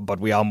safer, but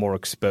we are more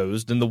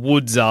exposed, and the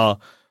woods are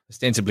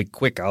ostensibly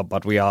quicker,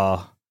 but we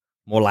are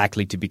more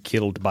likely to be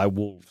killed by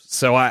wolves.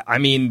 So, I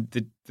mean,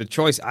 the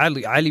choice, I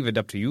leave it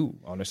up to you,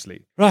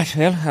 honestly. Right,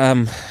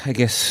 well, I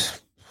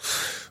guess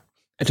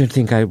I don't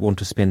think I want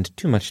to spend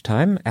too much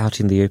time out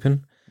in the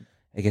open.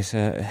 I guess,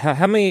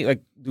 how many, do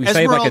we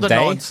say Esmeralda a day?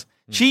 nods.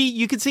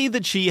 You can see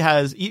that she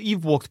has...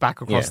 You've walked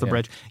back across the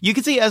bridge. You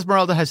can see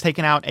Esmeralda has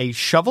taken out a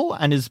shovel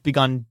and has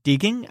begun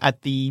digging at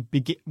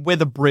where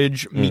the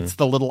bridge meets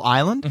the little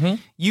island. Mm-hmm.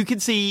 You can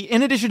see,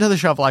 in addition to the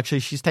shovel, actually,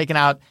 she's taken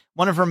out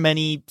one of her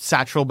many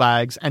satchel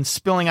bags, and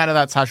spilling out of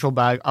that satchel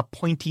bag are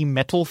pointy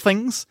metal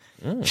things.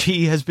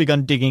 She has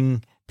begun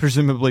digging,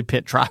 presumably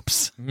pit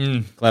traps.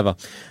 Clever.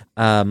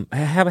 How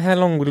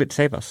long will it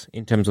save us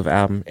in terms of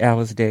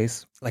hours,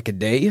 days? Like a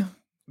day?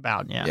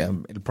 About, Yeah,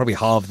 it'll probably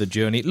halve the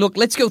journey. Look,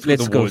 let's go through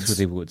Let's the go woods.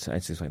 through the woods.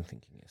 That's just what I'm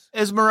thinking,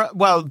 yes.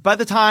 Well, by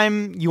the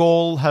time you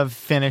all have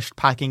finished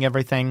packing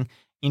everything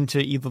into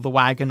either the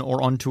wagon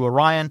or onto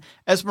Orion,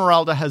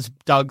 Esmeralda has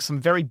dug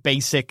some very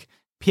basic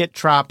pit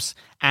traps,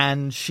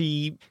 and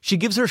she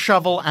gives her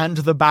shovel and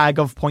the bag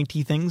of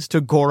pointy things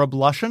to Gora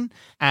Blushin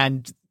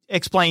and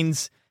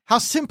explains how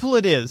simple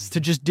it is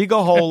to just dig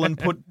a hole and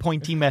put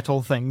pointy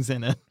metal things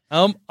in it.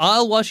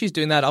 While she's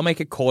doing that, I'll make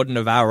a cordon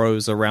of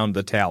arrows around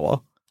the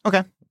tower.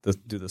 Okay.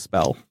 Do the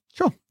spell.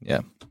 Sure. Yeah.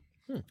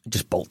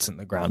 Just bolts in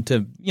the ground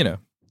to,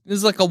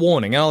 it's like a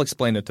warning. I'll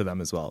explain it to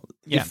them as well.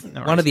 Yeah, If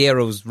no one of the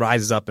arrows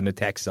rises up and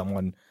attacks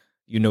someone,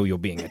 you know you're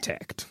being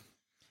attacked.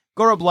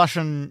 Gora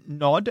Blushin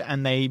nod,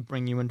 and they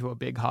bring you into a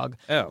big hug.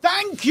 Oh.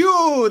 Thank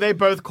you! They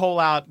both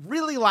call out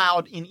really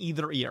loud in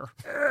either ear.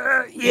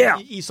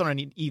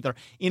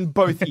 In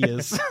both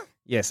ears.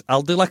 Yes,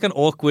 I'll do like an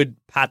awkward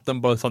pat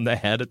them both on the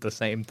head at the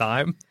same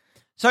time.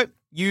 So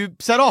you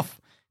set off.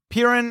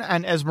 Piran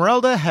and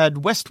Esmeralda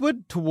head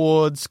westward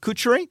towards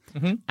Kucheri,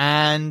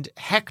 and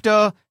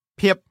Hector,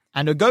 Pip,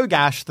 and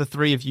Agogash, the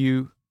three of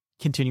you,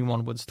 continue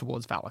onwards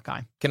towards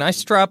Valakai. Can I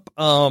strap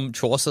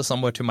Chaucer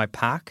somewhere to my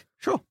pack?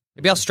 Sure.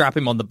 Maybe I'll strap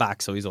him on the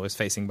back so he's always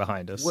facing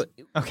behind us.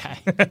 Okay.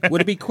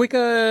 Would it be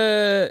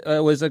quicker?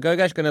 Was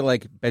Agogash going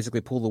to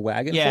basically pull the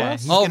wagon for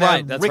us? he's Oh, gonna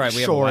right, that's right,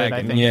 we have a rickshaw it, I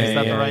wagon. think. Yeah, Is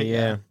that yeah, the right?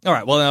 yeah. All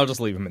right, well, then I'll just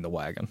leave him in the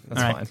wagon.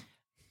 That's All right. fine.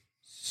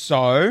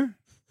 So,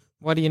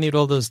 Why do you need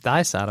all those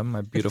dice, Adam,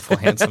 my beautiful,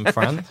 handsome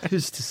friend?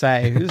 who's to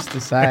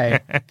say?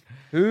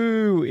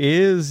 Who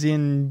is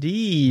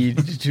indeed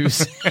to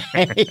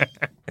say?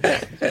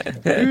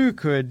 Who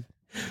could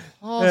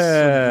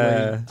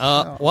possibly?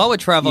 While we're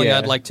traveling, Yeah.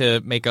 I'd like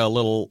to make a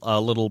little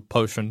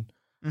potion.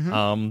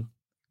 Mm-hmm.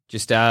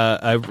 Just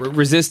a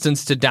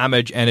resistance to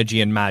damage, energy,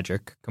 and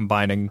magic,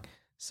 combining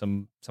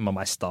some of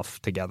my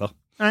stuff together.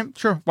 All right,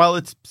 sure. Well,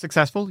 it's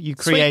successful. You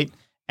create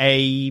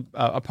a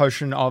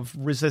potion of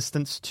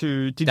resistance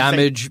to did you say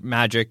Damage,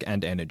 magic,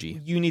 and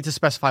energy. you need to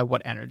specify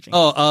what energy.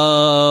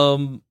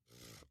 Oh,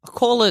 I'll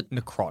call it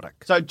necrotic.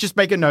 So just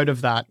make a note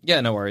of that.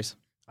 Yeah, no worries.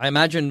 I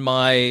imagine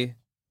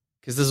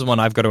because this is one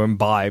I've got to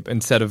imbibe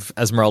instead of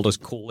Esmeralda's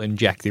cool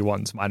injecty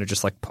ones. Mine are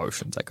just like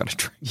potions I got to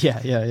drink.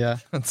 Yeah.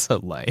 That's so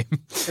lame.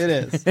 It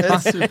is.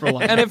 It's super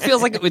lame. And it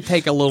feels like it would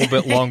take a little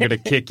bit longer to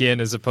kick in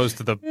as opposed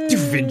to the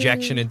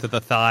injection into the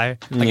thigh,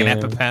 like an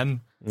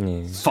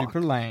EpiPen.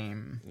 super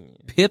lame.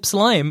 Pip's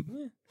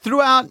lame.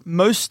 Throughout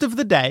most of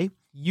the day,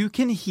 you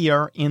can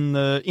hear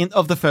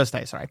of the first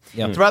day, sorry.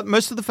 Yeah. Throughout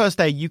most of the first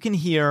day, you can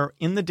hear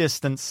in the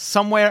distance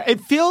somewhere.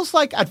 It feels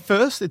like at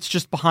first it's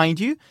just behind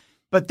you.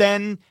 but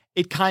then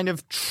it kind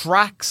of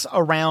tracks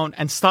around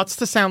and starts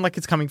to sound like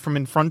it's coming from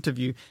in front of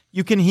you.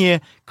 You can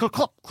hear click,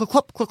 clop, click,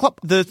 clop, click, clop,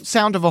 the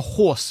sound of a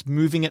horse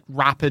moving at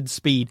rapid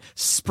speed,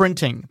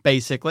 sprinting,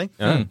 basically.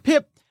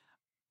 Pip,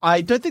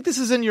 I don't think this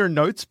is in your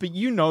notes, but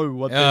you know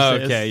what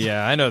this is. Okay,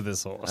 yeah, I know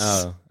this horse.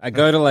 Oh, I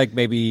go to like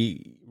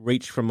maybe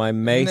reach for my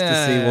mace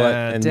to see what.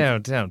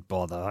 And Don't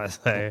bother, I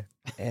say.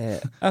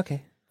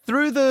 okay.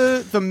 Through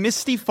the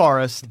misty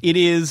forest, it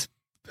is,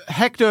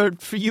 Hector,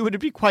 for you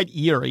it'd be quite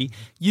eerie.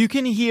 You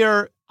can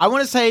hear, I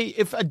want to say,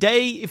 if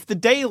the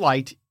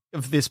daylight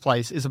of this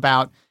place is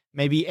about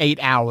maybe 8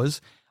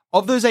 hours,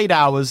 of those 8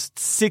 hours,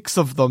 6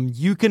 of them,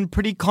 you can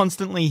pretty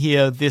constantly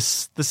hear the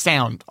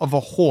sound of a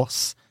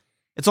horse.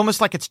 It's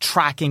almost like it's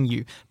tracking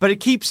you, but it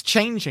keeps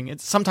changing.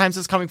 Sometimes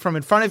it's coming from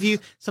in front of you,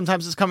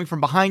 sometimes it's coming from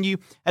behind you.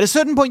 At a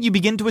certain point, you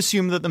begin to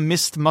assume that the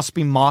mist must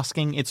be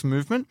masking its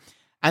movement.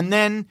 And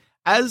then,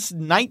 as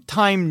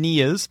nighttime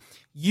nears,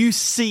 you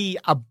see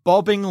a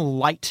bobbing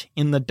light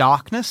in the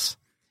darkness,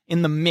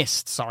 in the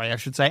mist, sorry, I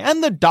should say,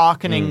 and the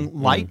darkening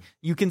light.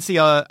 You can see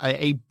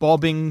a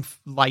bobbing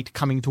light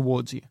coming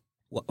towards you.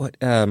 What?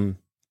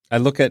 I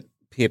look at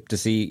Pip to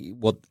see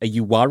what. Are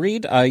you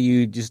worried? Do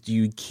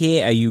you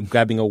care? Are you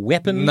grabbing a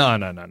weapon? No.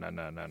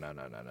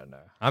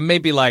 I'm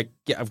maybe like,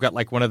 I've got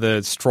like one of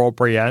the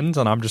strawberry ends,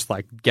 and I'm just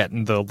like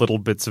getting the little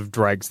bits of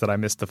dregs that I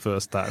missed the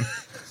first time.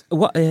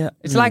 What?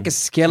 It's like a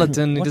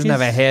skeleton. He doesn't have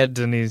a head,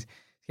 and he's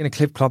going to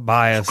clip-clop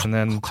by us, and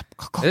then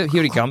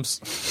here he comes.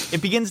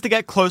 It begins to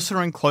get closer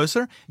and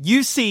closer.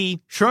 You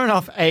see, sure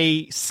enough,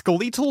 a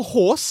skeletal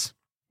horse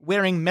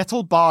wearing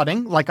metal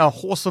barding, like a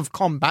horse of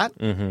combat,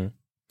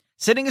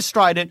 sitting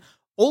astride it,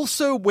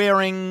 also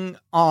wearing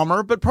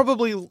armor, but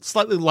probably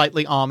slightly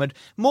lightly armored.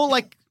 More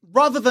like,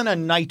 rather than a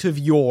knight of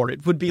yore,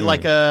 it would be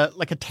like a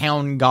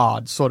town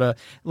guard, sort of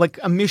like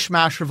a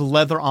mishmash of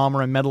leather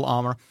armor and metal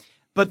armor.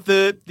 But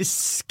the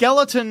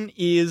skeleton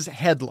is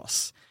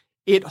headless.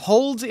 It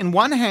holds in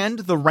one hand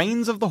the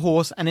reins of the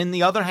horse, and in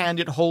the other hand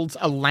it holds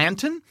a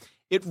lantern.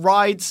 It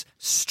rides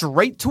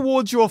straight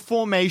towards your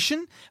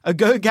formation. A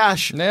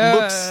Gogash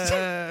looks...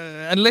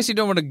 Unless you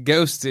don't want a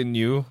ghost in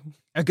you.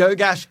 A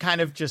Gogash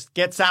kind of just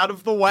gets out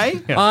of the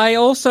way. I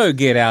also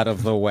get out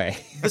of the way.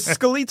 The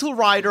skeletal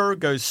rider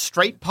goes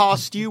straight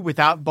past you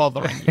without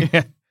bothering you.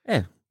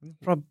 Yeah.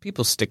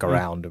 People stick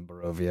around in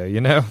Barovia,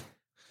 you know?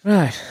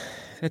 Right.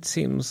 That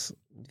seems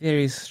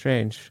very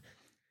strange.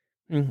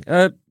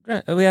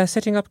 We are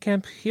setting up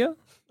camp here?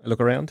 I look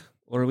around.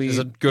 Or are we... Is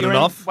it good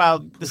enough?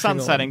 The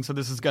sun's setting, so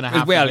this is going to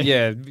happen. Well,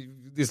 yeah,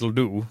 this'll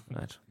do.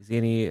 Right. Is there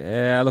any...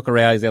 I look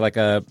around. Is there like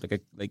a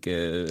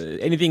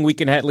anything we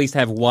can at least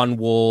have one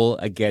wall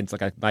against,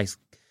 like a nice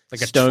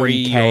like a stone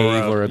tree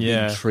cave or a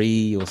yeah. big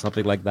tree or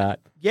something like that?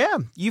 Yeah,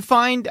 you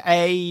find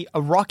a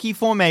rocky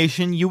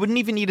formation. You wouldn't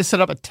even need to set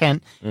up a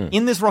tent.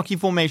 In this rocky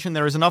formation,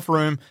 there is enough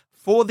room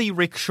for the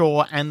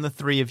rickshaw and the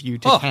three of you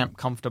to camp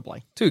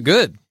comfortably. Too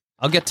good.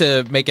 I'll get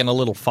to making a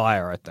little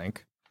fire, I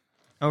think.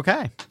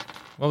 Okay.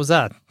 What was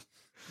that?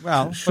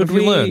 Well, What have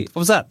we learned? What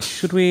was that?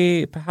 Should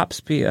we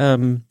perhaps be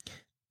erring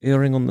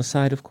on the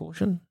side of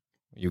caution?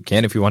 You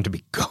can if you want to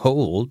be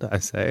cold, I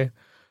say.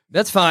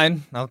 That's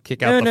fine. I'll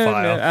kick out the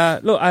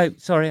fire. No. Look,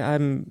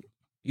 I'm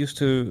used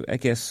to, I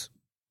guess,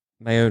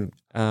 my own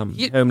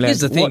homeland. Here's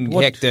the thing,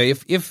 Hector.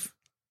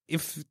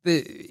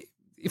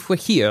 If we're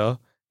here,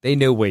 they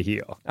know we're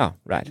here. Oh,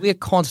 right. We're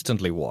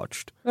constantly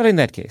watched. Well, in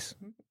that case.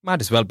 Might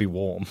as well be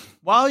warm.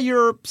 While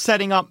you're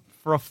setting up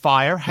for a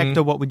fire,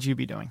 Hector, what would you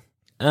be doing?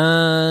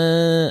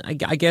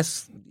 I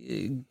guess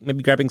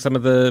maybe grabbing some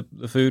of the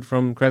food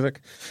from Krezek,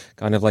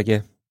 kind of like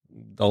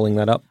doling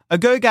that up. A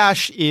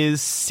Gogash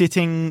is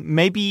sitting,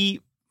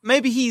 maybe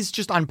he's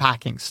just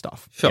unpacking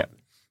stuff. Sure.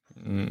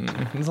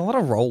 Yeah. There's a lot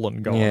of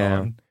rolling going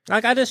on.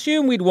 Like, I'd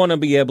assume we'd want to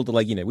be able to,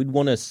 we'd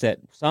want to set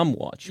some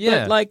watch.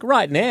 Yeah. But,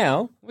 right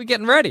now... We're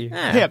getting ready.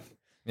 Pip,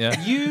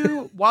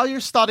 while you're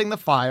starting the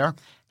fire,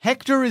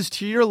 Hector is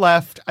to your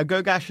left, a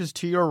Gogash is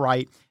to your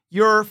right.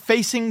 You're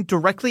facing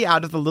directly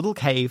out of the little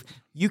cave.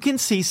 You can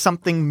see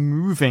something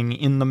moving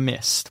in the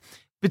mist.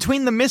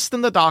 Between the mist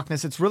and the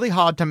darkness, it's really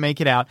hard to make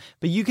it out,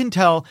 but you can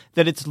tell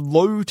that it's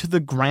low to the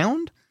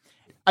ground.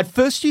 At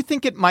first, you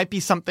think it might be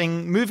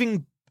something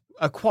moving,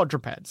 a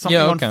quadruped, something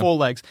on 4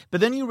 legs,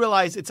 but then you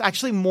realize it's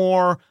actually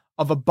more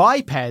of a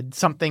biped,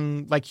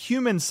 something like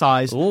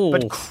human-sized,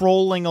 but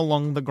crawling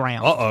along the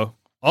ground.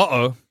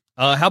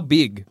 How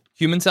big?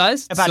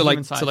 Human-sized? About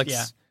human-sized,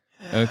 yeah.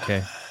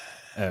 Okay.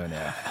 Oh,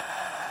 no.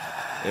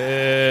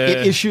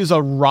 It issues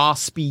a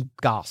raspy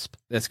gasp.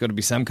 That's got to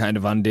be some kind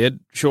of undead,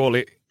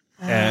 surely.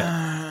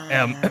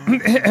 Gogash,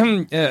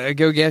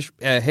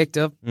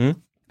 Hector, I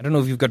don't know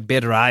if you've got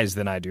better eyes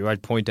than I do.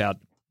 I'd point out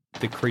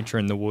the creature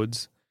in the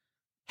woods.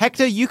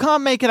 Hector, you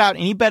can't make it out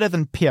any better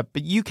than Pip,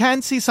 but you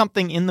can see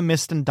something in the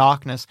mist and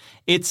darkness.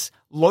 It's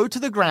low to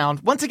the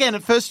ground. Once again,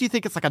 at first you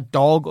think it's like a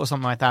dog or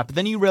something like that, but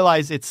then you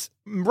realize it's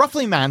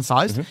roughly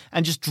man-sized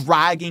and just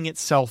dragging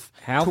itself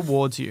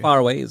towards you. How far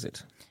away is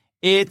it?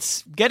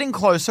 It's getting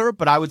closer,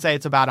 but I would say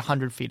it's about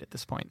 100 feet at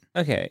this point.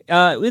 Okay.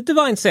 With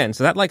Divine Sense,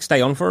 does that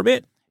stay on for a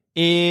bit?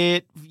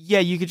 You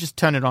could just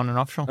turn it on and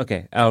off, sure.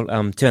 Okay,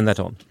 I'll turn that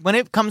on. When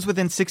it comes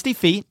within 60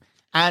 feet,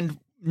 and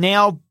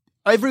now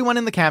everyone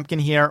in the camp can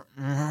hear,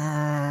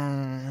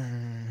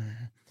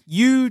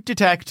 you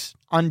detect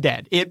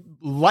undead. It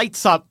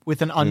lights up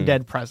with an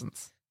undead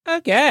presence.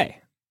 Okay.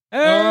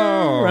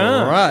 All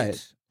right.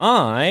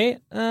 Oh,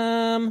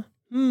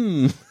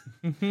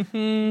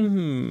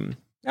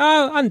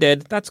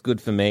 undead. That's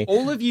good for me.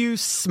 All of you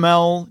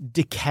smell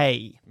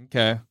decay.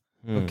 Okay.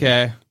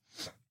 Okay.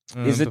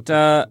 Is it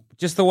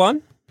just the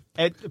one?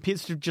 It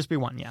appears to just be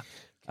one, yeah.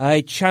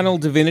 I channel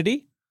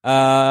divinity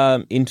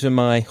into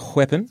my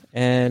weapon,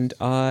 and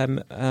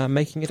I'm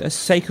making it a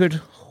sacred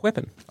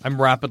weapon.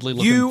 I'm rapidly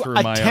looking You through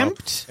my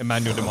attempt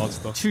Emmanuel de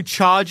Monster. to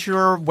charge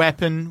your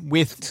weapon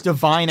with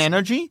divine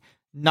energy.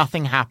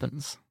 Nothing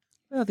happens.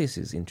 Well, this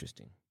is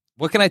interesting.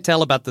 What can I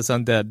tell about this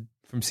undead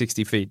from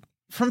 60 feet?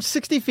 From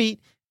 60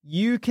 feet,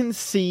 you can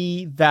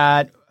see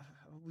that,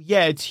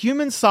 it's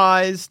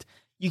human-sized.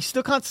 You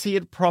still can't see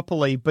it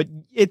properly, but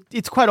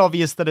it's quite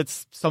obvious that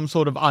it's some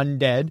sort of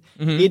undead.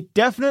 Mm-hmm. It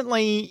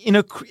definitely,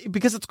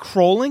 because it's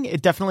crawling,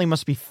 it definitely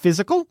must be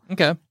physical.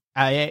 Okay.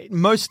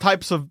 Most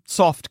types of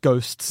soft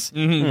ghosts,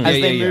 Mm-hmm.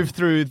 as they move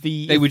through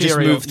the They would just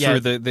ethereal- move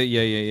through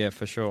the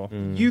for sure.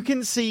 You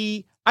can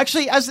see,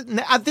 actually,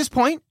 at this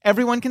point,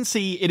 everyone can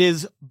see it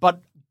is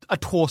but a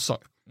torso.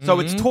 So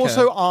it's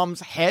torso,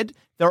 arms, head.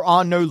 There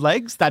are no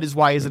legs. That is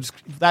why it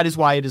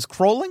is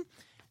crawling,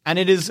 and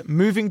it is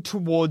moving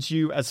towards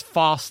you as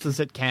fast as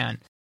it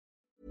can.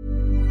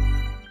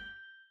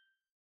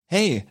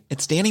 Hey,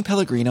 it's Danny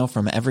Pellegrino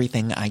from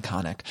Everything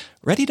Iconic.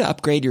 Ready to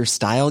upgrade your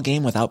style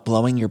game without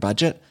blowing your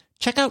budget?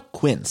 Check out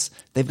Quince.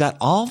 They've got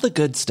all the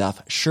good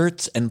stuff,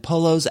 shirts and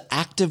polos,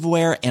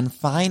 activewear, and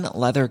fine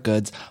leather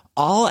goods,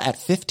 all at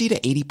 50 to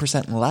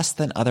 80% less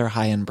than other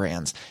high-end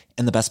brands.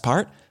 And the best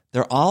part?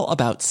 They're all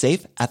about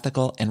safe,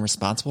 ethical, and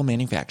responsible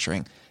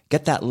manufacturing.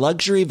 Get that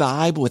luxury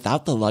vibe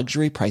without the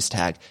luxury price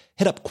tag.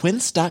 Hit up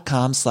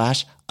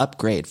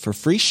quince.com/upgrade for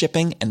free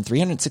shipping and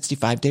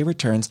 365-day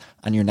returns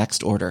on your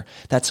next order.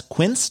 That's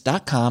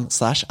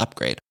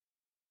quince.com/upgrade.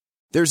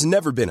 There's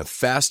never been a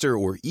faster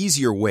or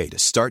easier way to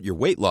start your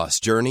weight loss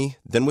journey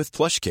than with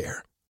PlushCare.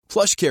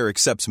 PlushCare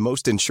accepts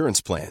most insurance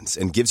plans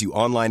and gives you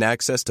online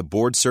access to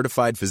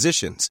board-certified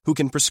physicians who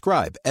can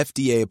prescribe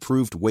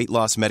FDA-approved weight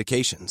loss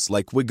medications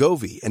like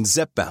Wegovy and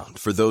Zepbound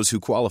for those who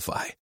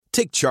qualify.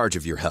 Take charge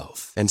of your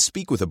health and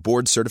speak with a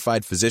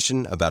board-certified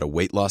physician about a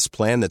weight loss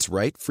plan that's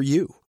right for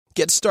you.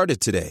 Get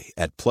started today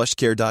at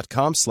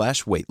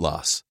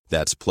plushcare.com/weightloss.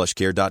 That's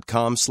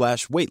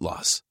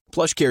plushcare.com/weightloss.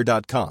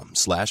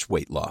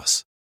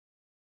 plushcare.com/weightloss.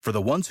 For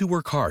the ones who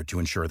work hard to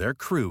ensure their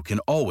crew can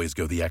always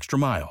go the extra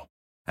mile,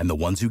 and the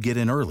ones who get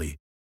in early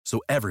so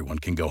everyone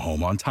can go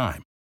home on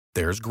time,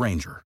 there's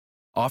Grainger,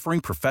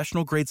 offering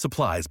professional-grade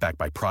supplies backed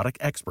by product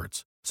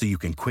experts so you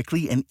can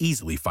quickly and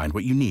easily find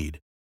what you need.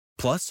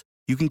 Plus,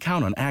 you can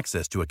count on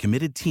access to a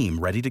committed team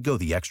ready to go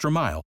the extra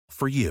mile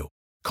for you.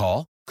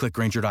 Call, click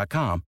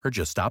Grainger.com, or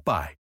just stop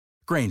by.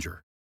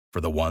 Grainger, for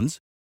the ones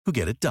who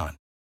get it done.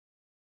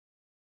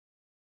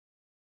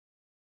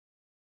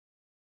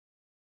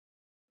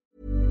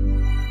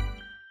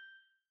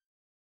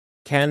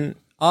 Can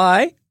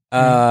I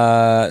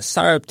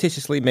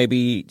surreptitiously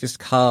maybe just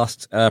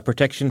cast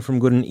protection from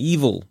good and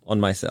evil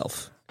on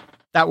myself?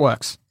 That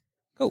works.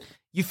 Cool.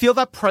 You feel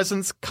that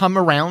presence come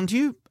around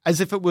you as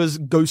if it was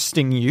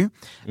ghosting you,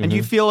 and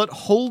you feel it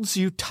holds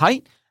you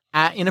tight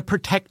in a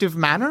protective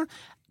manner.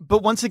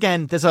 But once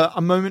again, there's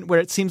a moment where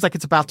it seems like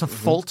it's about to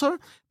falter,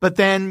 but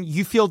then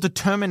you feel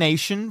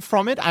determination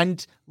from it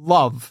and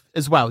love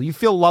as well. You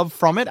feel love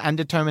from it and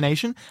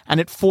determination, and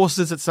it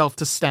forces itself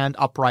to stand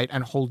upright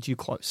and hold you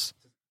close.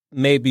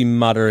 Maybe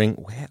muttering,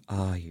 "Where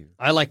are you?"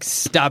 I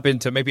stab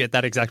into, maybe at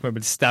that exact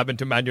moment, stab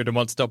into Manuel de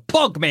Monster.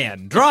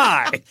 Pogman,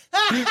 dry!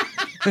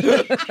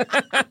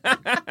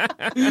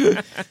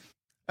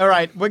 All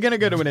right, we're going to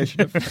go to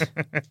initiative.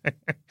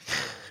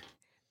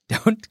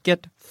 Don't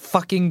get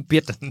fucking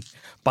bitten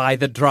by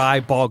the dry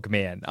bog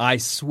man. I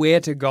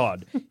swear to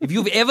God. If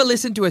you've ever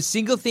listened to a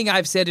single thing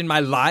I've said in my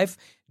life,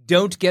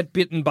 don't get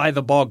bitten by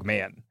the bog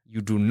man.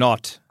 You do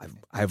not.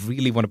 I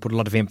really want to put a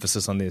lot of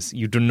emphasis on this.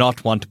 You do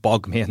not want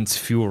Bogman's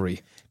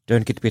fury.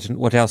 Don't get bitten.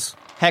 What else?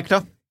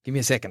 Hector? Give me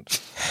a second.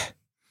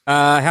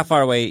 How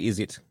far away is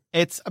it?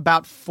 It's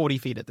about 40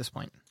 feet at this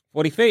point.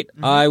 40 feet.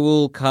 I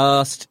will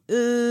cast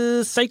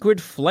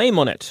Sacred Flame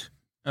on it.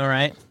 All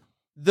right.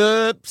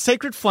 The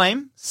Sacred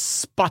Flame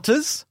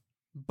sputters,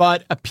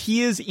 but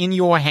appears in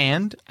your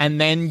hand,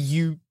 and then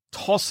you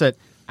toss it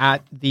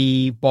at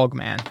the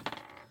Bogman.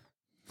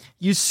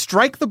 You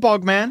strike the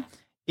Bogman.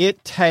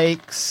 It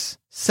takes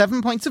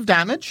 7 points of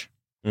damage,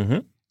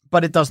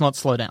 but it does not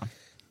slow down.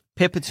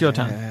 Pip, it's your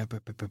turn.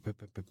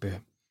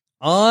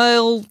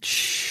 I'll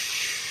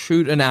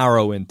shoot an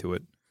arrow into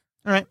it.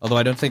 All right. Although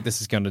I don't think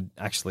this is going to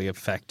actually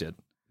affect it.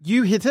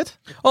 You hit it.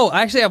 Oh,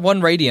 I actually have one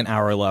radiant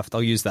arrow left.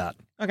 I'll use that.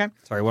 Okay.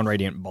 Sorry, one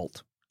radiant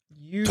bolt.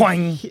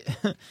 Twang!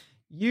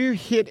 You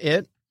hit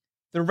it.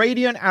 The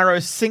radiant arrow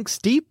sinks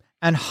deep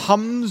and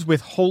hums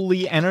with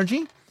holy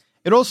energy.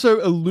 It also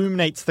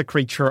illuminates the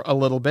creature a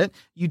little bit.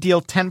 You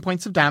deal 10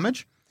 points of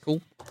damage.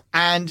 Cool.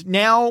 And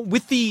now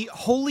with the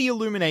holy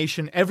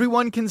illumination,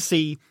 everyone can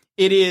see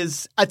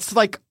it's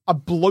like a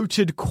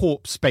bloated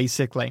corpse,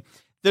 basically.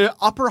 The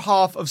upper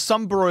half of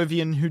some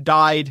Barovian who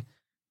died,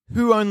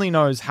 who only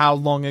knows how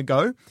long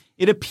ago.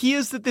 It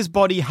appears that this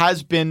body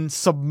has been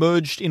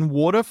submerged in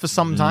water for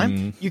some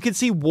time. You can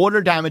see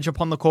water damage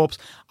upon the corpse.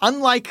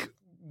 Unlike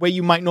where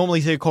you might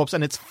normally see a corpse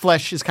and its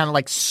flesh is kind of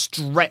like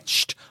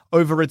stretched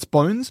over its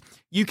bones,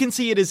 you can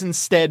see it is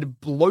instead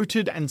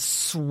bloated and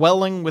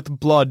swelling with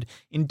blood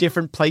in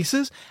different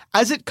places.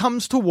 As it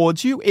comes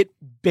towards you, it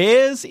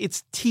bares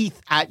its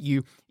teeth at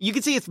you. You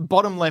can see its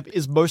bottom lip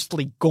is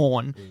mostly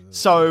gone.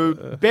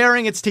 So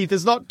baring its teeth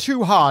is not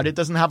too hard. It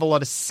doesn't have a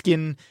lot of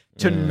skin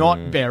to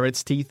not bare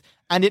its teeth.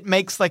 And it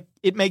makes a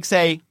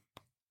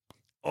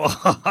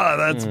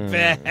that's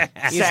bad.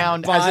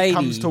 sound as it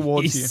comes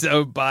towards you. He's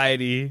so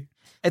bitey.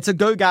 It's a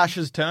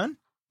Gogash's turn.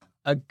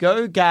 A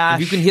Gogash.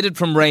 If you can hit it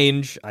from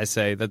range, I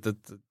say that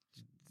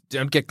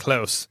don't get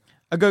close.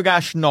 A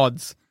Gogash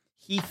nods.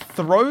 He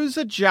throws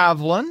a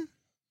javelin.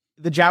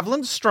 The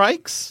javelin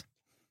strikes,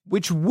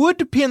 which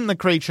would pin the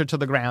creature to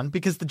the ground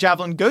because the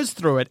javelin goes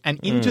through it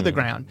and into the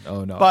ground.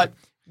 Oh no! But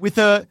with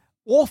a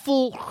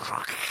awful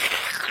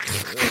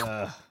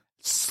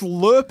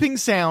slurping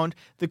sound,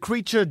 the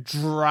creature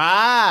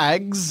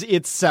drags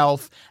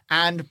itself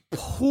and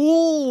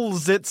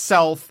pulls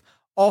itself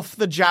off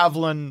the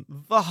javelin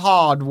the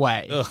hard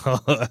way.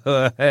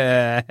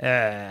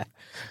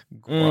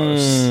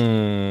 Gross.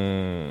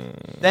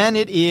 Then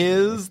it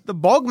is the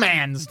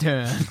Bogman's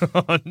turn.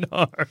 Oh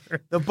no.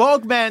 The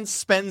Bogman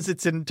spends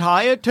its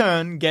entire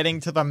turn getting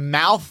to the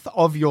mouth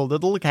of your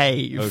little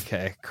cave.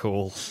 Okay,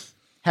 cool.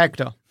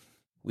 Hector.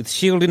 With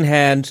shield in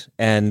hand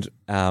and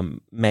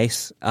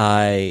mace,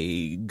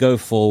 I go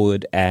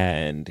forward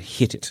and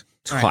hit it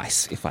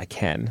twice if I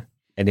can.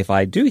 And if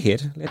I do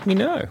hit, let me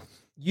know.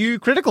 You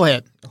critical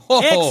hit.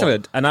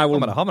 Excellent. And I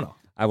will Homina.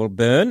 I will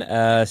burn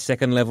a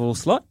second level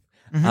slot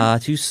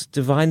to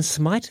divine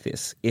smite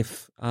this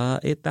if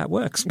that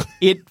works.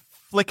 It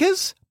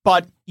flickers,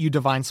 but you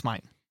divine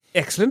smite.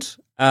 Excellent.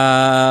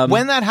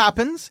 When that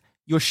happens,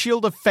 your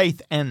shield of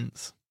faith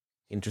ends.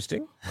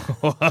 Interesting.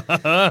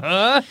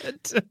 What?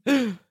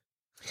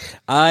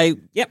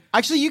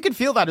 Actually, you can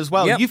feel that as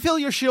well. Yep. You feel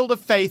your shield of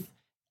faith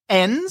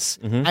ends,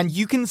 and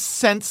you can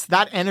sense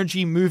that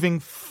energy moving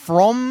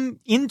from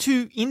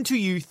into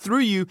you, through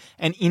you,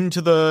 and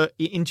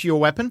into your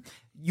weapon.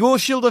 Your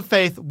shield of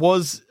faith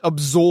was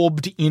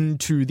absorbed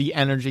into the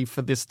energy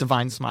for this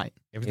divine smite.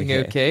 Everything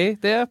okay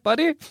there,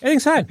 buddy?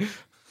 Everything's fine.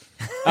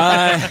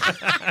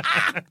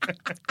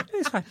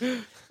 Everything's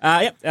fine.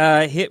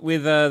 Hit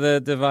with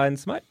the divine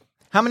smite.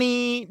 How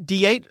many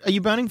D8 are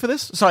you burning for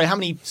this? Sorry, how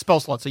many spell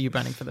slots are you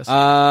burning for this?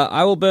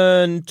 I will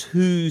burn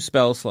 2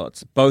 spell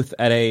slots, both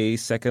at a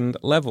second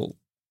level.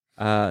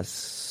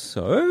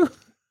 So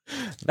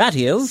that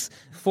is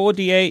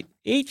 4d8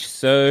 each,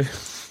 so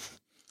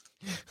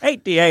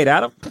 8d8,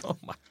 Adam. Oh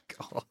my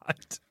god.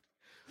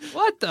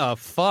 What the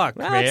fuck,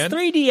 Well, man? it's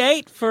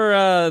 3d8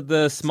 for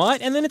the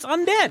smite, and then it's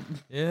undead.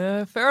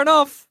 Yeah, fair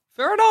enough.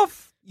 Fair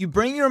enough. You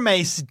bring your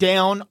mace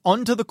down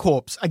onto the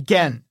corpse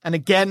again and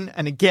again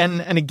and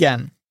again and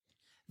again.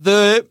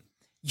 You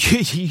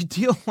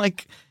deal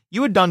like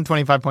you had done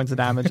 25 points of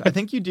damage. I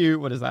think you do,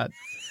 what is that?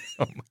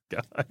 Oh my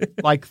god.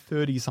 Like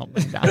 30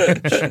 something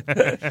damage.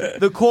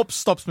 The corpse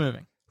stops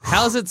moving.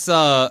 How's its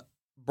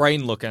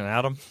brain looking,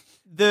 Adam?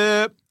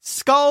 The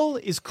skull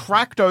is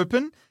cracked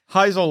open,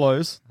 highs or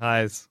lows.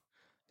 Highs.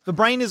 The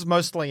brain is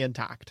mostly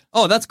intact.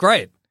 Oh, that's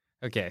great.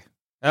 Okay.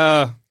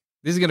 This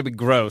is going to be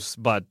gross,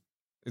 but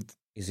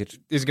Is it?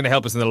 this is going to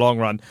help us in the long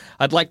run.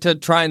 I'd like to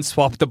try and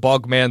swap the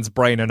Bogman's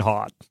brain and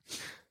heart.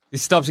 It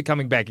stops it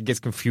coming back. It gets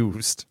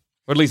confused.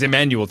 Or at least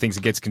Emmanuel thinks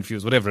it gets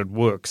confused. Whatever, it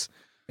works.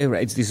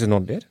 This is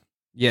not dead?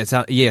 Yes,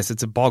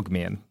 it's a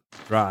Bogman.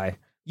 Dry.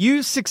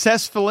 You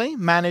successfully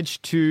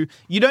managed to...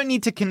 You don't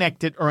need to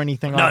connect it or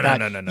anything like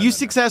that. No. You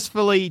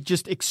successfully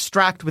just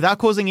extract, without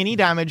causing any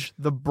damage,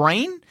 the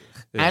brain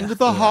and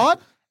the heart,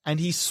 and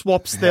he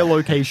swaps their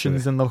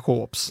locations in the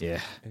corpse. Yeah.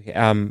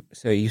 Okay,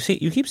 so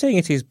you keep saying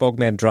it is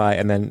Bogman dry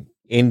and then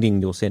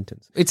ending your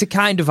sentence. It's a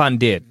kind of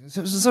undead.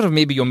 So sort of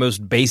maybe your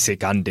most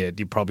basic undead,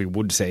 you probably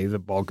would say, the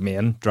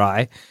Bogman,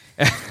 dry.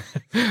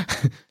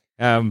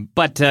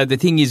 But the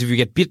thing is, if you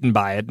get bitten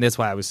by it, and that's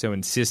why I was so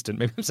insistent.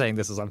 Maybe I'm saying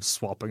this as I'm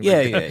swapping.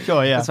 Yeah.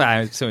 Sure, yeah. That's why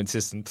I'm so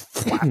insistent.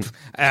 Flap.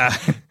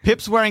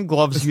 Pip's wearing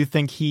gloves you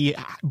think he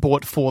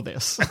bought for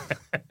this.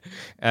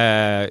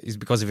 Is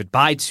because if it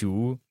bites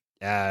you,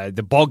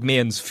 the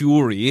Bogman's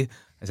fury,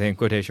 I say in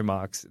quotation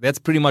marks, that's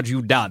pretty much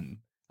you done.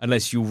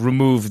 Unless you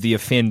remove the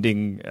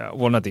offending,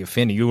 not the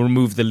offending, you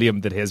remove the limb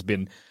that has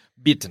been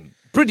bitten.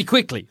 Pretty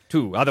quickly,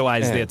 too.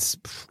 Otherwise, that's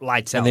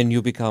lights out. And then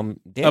you become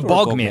dead A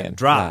or Bogman,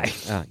 dry.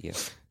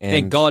 Yes. And,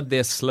 Thank God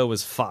they're slow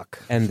as fuck.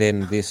 And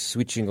then this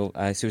switching of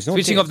so it's not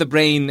Switching of the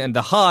brain and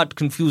the heart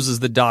confuses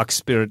the dark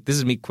spirit. This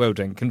is me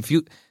quoting.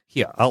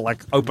 Here, I'll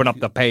open up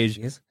the page.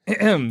 Yes.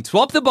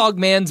 Swap the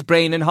bogman's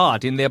brain and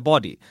heart in their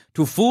body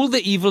to fool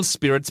the evil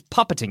spirits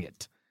puppeting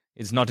it.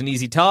 It's not an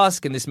easy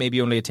task, and this may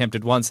be only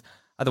attempted once.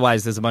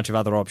 Otherwise, there's a bunch of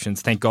other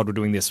options. Thank God we're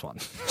doing this one.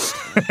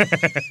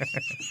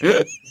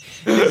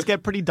 Things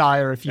get pretty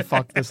dire if you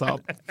fuck this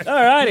up.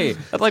 Alrighty.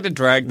 I'd like to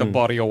drag the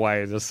body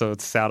away just so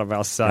it's out of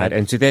our sight. Right,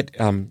 and so that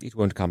it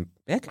won't come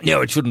back?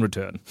 No, it shouldn't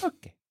return.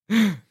 Okay.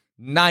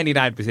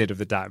 99% of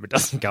the time, it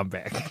doesn't come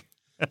back.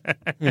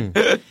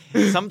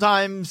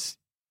 Sometimes,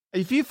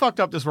 if you fucked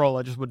up this roll,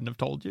 I just wouldn't have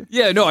told you.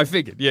 Yeah, no, I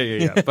figured.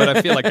 Yeah. But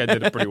I feel like I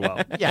did it pretty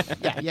well. Yeah.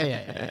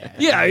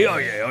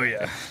 Oh,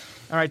 yeah.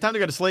 All right, time to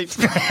go to sleep.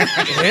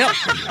 Yep.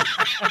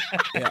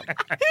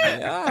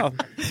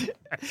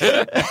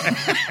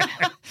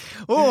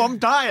 Oh, I'm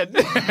tired.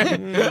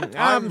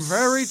 I'm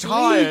very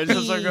tired.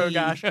 Just like, oh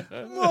gosh.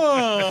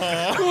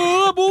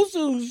 I'm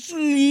also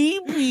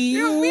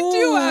sleepy. We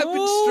do. I've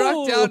been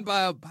struck down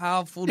by a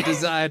powerful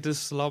desire to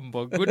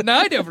slumber. Good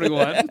night,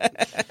 everyone.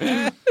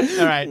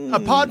 All right.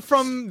 Apart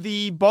from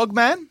the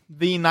Bogman,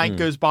 the night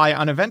goes by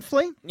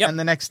uneventfully. Yep. And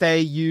the next day,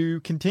 you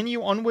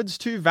continue onwards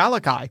to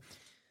Valakai.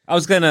 I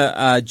was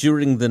gonna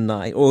during the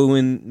night, or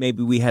when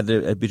maybe we had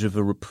a bit of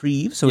a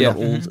reprieve, so we're not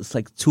all it's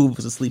like two of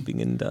us are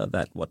sleeping and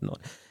that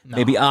whatnot. No.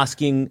 Maybe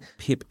asking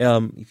Pip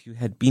if you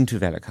had been to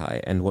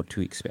Valakai and what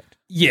to expect.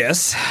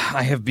 Yes,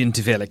 I have been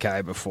to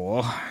Valakai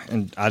before,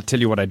 and I'll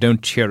tell you what, I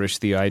don't cherish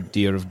the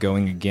idea of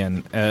going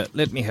again.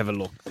 Let me have a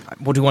look.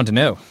 What do you want to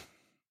know?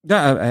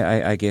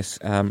 I guess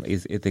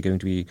is they going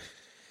to be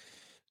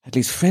at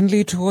least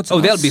friendly towards us?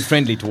 Oh, they'll be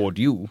friendly toward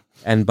you,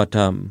 but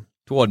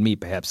toward me,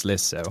 perhaps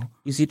less so.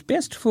 Is it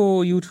best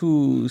for you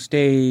to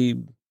stay?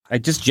 I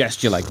just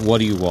gesture like, what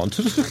do you want?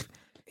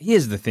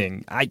 Here's the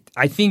thing. I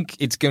think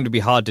it's going to be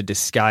hard to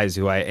disguise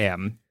who I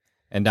am,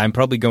 and I'm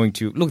probably going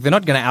to... Look, they're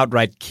not going to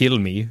outright kill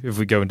me if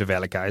we go into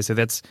Valakai, so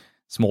that's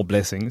small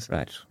blessings.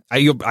 Right.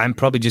 I'm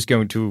probably just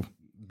going to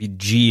be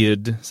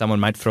jeered.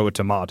 Someone might throw a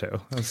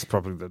tomato. That's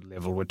probably the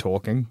level we're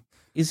talking.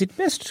 Is it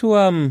best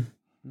to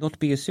not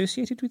be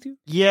associated with you?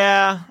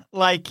 Yeah,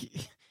 like...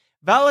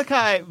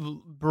 Valakai,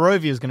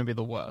 Barovia is going to be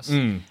the worst.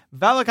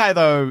 Valakai,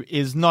 though,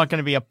 is not going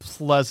to be a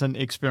pleasant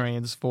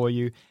experience for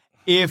you.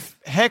 If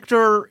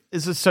Hector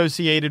is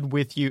associated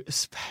with you,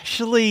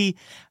 especially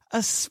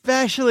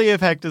if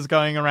Hector's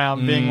going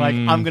around being like,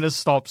 I'm going to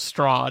stop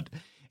Strahd.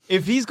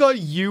 If he's got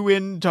you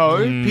in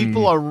tow,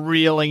 people are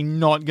really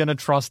not going to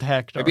trust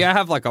Hector. Maybe I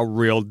have like a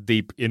real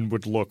deep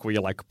inward look where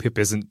you're like, Pip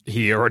isn't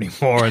here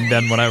anymore. And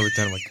then when I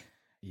return, I'm like,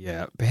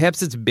 yeah,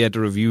 perhaps it's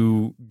better if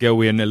you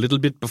go in a little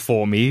bit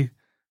before me.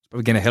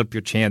 We're going to help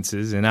your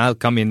chances, and I'll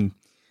come in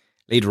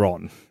later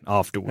on,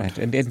 afterward. Right,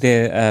 and then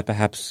there,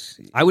 perhaps...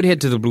 I would head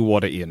to the Blue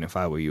Water Inn if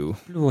I were you.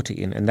 Blue Water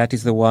Inn, and that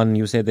is the one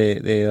you said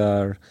they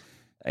are...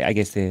 I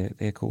guess their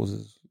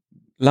causes...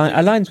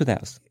 aligns with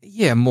ours.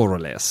 Yeah, more or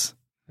less.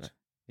 Right.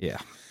 Yeah,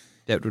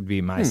 that would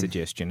be my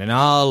suggestion. And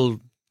I'll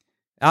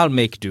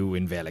make do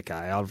in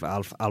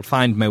Valakai. I'll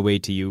find my way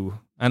to you,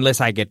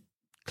 unless I get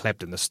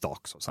clapped in the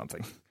stocks or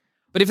something.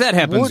 But if that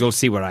happens, you'll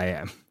see where I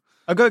am.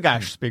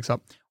 Agogash speaks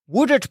up.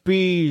 Would it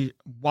be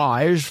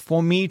wise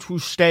for me to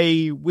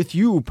stay with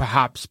you,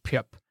 perhaps,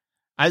 Pip,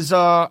 as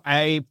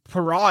a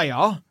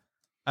pariah,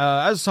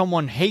 as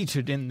someone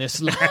hated in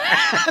this land?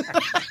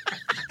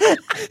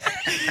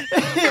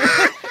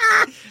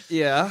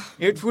 Yeah.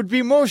 It would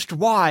be most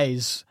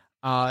wise,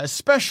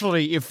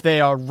 especially if they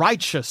are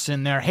righteous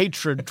in their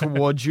hatred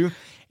towards you.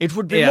 It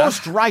would be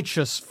most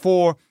righteous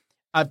for...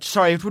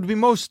 it would be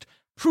most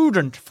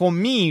prudent for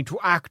me to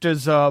act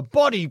as a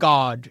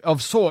bodyguard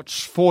of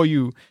sorts for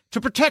you,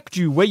 to protect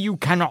you where you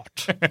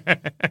cannot.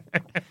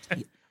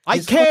 I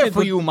care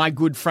for you, my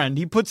good friend.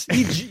 He puts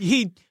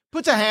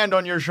a hand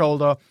on your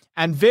shoulder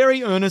and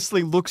very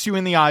earnestly looks you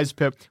in the eyes,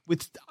 Pip,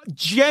 with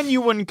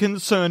genuine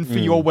concern for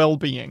your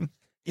well-being.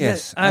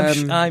 Yes,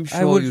 I'm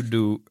sure you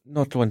do.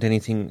 Not want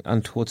anything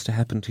untoward to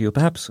happen to you.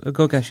 Perhaps,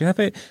 Gogash, you have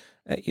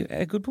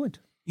a good point.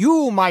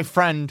 You, my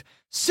friend,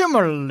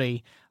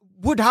 similarly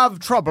would have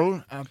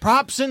trouble,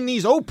 perhaps in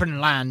these open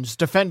lands,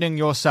 defending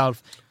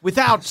yourself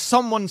without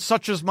someone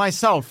such as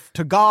myself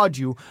to guard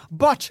you.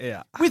 But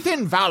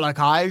within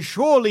Valakai,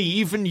 surely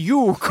even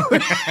you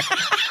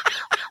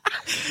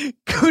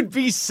could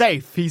be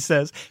safe, he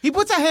says. He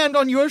puts a hand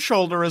on your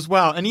shoulder as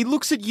well, and he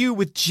looks at you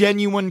with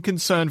genuine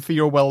concern for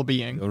your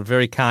well-being. You're a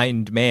very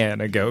kind man,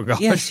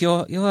 Agogash. Yes,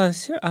 you're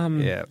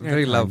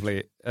very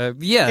lovely.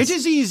 Yes. It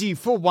is easy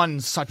for one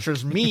such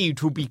as me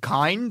to be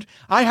kind.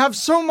 I have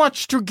so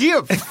much to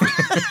give.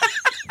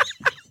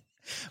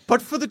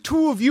 But for the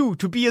two of you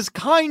to be as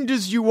kind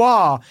as you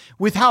are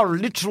with how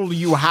little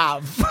you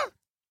have,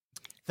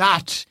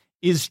 that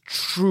is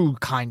true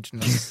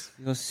kindness.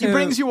 He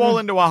brings you all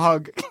into a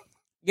hug.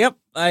 Yep,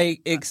 I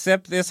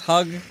accept this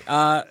hug.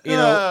 Boy.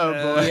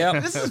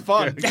 Yep. This is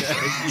fun.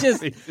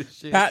 Just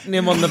patting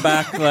him on the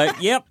back like,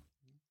 yep,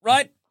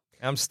 right.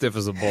 I'm stiff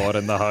as a board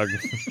in the hug.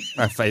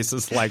 My face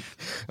is like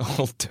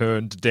all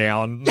turned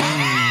down.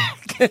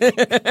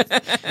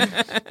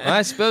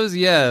 I suppose,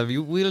 yeah,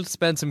 we'll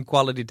spend some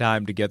quality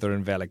time together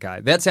in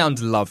Valakai. That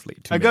sounds lovely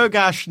to me.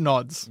 Agogash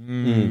nods.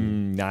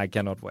 I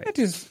cannot wait. That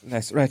is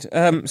nice. Right.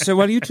 So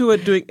while you two are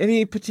doing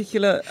any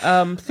particular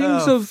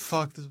things of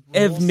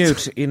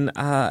note in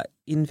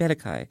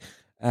Valakai,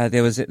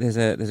 there's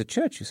a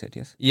church, you said,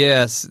 yes?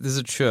 Yes, there's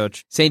a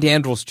church, St.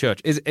 Andrew's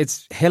Church.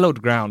 It's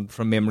hallowed ground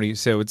from memory,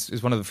 so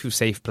it's one of the few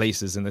safe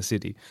places in the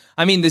city.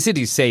 I mean, the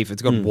city's safe.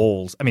 It's got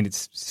walls. I mean,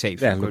 it's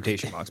safe, in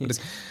quotation marks. But it's...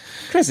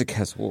 Kresik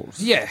has walls.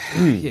 Yeah,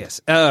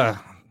 yes.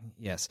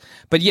 Yes.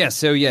 But yes,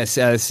 so yes,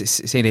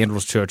 St.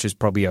 Andrew's Church is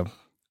probably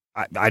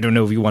I don't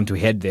know if you want to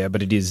head there,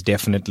 but it is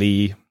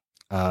definitely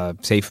a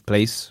safe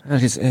place.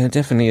 It is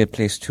definitely a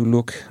place to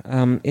look.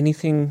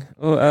 Anything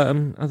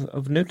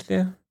of note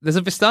there? There's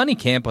a Vistani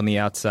camp on the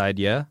outside,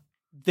 yeah?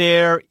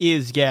 There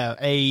is,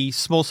 a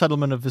small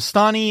settlement of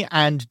Vistani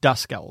and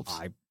Dusk Elves.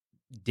 I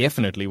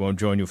definitely won't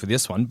join you for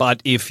this one,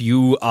 but if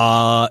you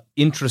are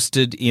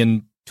interested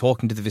in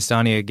talking to the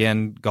Vistani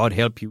again, God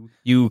help you,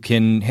 you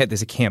can head.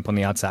 There's a camp on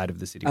the outside of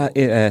the city.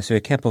 So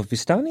a camp of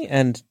Vistani,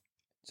 and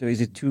so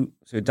is it two?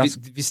 So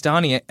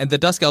Vistani and the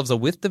Dusk Elves are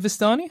with the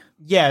Vistani?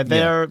 Yeah,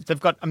 they've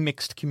got a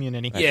mixed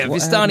community. Yeah,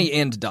 Vistani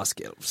and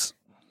Dusk Elves.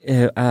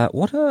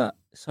 What are...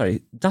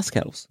 Sorry, Dusk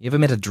Elves. You ever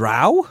met a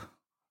drow?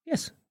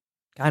 Yes.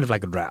 Kind of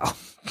like a drow.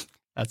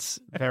 That's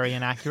very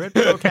inaccurate,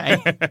 but okay.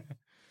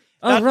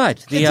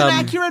 Right. It's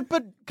inaccurate,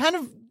 but kind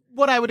of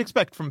what I would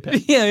expect from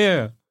Pip.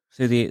 Yeah.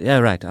 So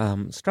right.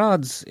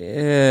 Strahd's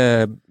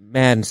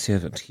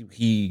manservant.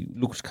 He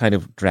looked kind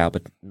of drow,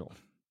 but not.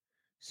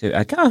 So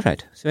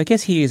right. So I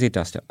guess he is a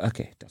Dusk Elf.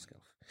 Okay, Dusk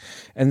Elf.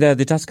 And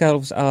the Dusk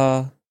Elves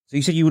are... So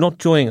you said you were not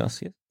joining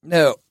us, yes?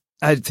 No,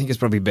 I think it's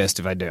probably best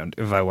if I don't,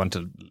 if I want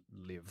to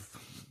live.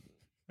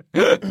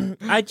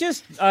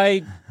 It's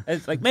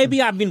like maybe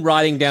I've been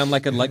writing down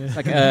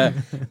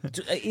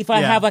if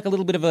I have like a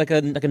little bit of like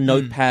a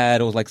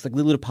notepad or like a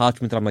little bit of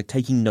parchment that I'm like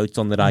taking notes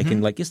on that I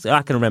can I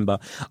can remember.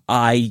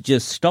 I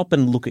just stop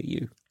and look at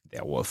you.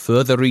 There were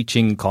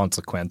further-reaching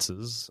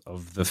consequences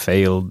of the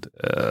failed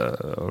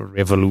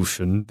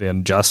revolution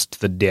than just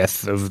the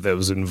death of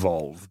those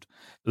involved,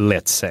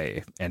 let's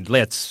say. And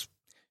let's,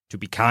 to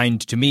be kind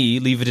to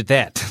me, leave it at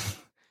that.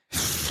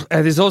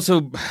 There's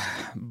also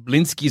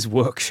Blinsky's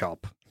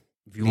workshop,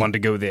 if you want to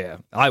go there.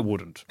 I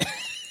wouldn't.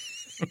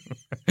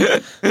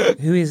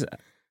 Who is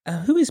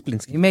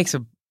Blinsky? He makes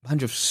a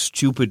bunch of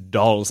stupid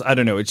dolls. I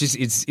don't know.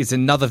 It's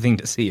another thing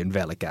to see in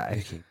Valakai.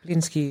 Okay.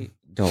 Blinsky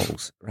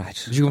dolls,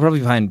 right. But you can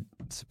probably find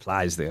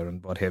supplies there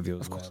and what have you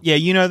as well.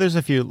 Yeah, there's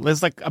a few.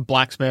 There's like a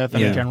blacksmith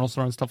and a general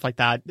store and stuff like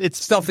that.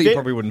 It's stuff that you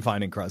probably wouldn't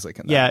find in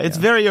Kresik. It's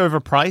very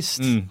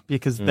overpriced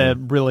because they're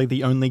really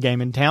the only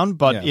game in town,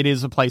 but it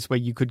is a place where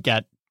you could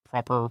get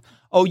proper...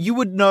 Oh, you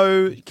would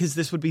know, because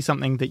this would be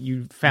something that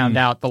you found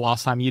out the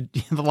last time you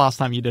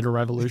did a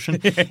revolution.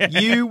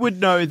 You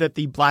would know that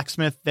the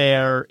blacksmith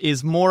there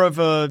is more of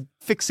a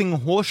fixing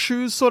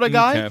horseshoes sort of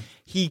guy. Okay.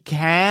 He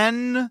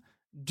can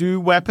do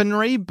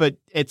weaponry, but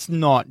it's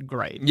not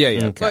great.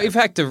 Yeah. Okay. Well, if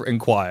Hector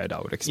inquired,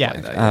 I would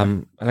explain that.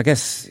 And I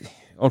guess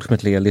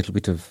ultimately a little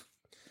bit of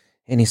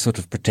any sort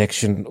of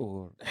protection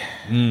or...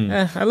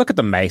 I look at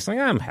the mace,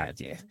 I'm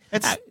had,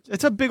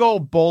 It's a big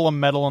old ball of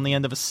metal on the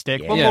end of a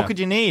stick. What more could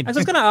you need? I was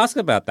just going to ask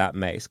about that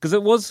mace, because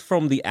it was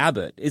from the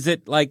abbot. Is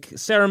it like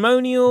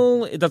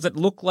ceremonial? Does it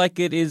look like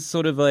it is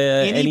sort of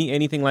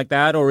anything like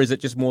that? Or is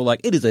it just more like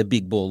it is a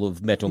big ball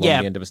of metal on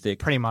the end of a stick?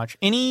 Pretty much.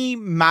 Any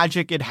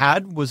magic it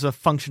had was a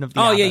function of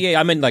the abbot.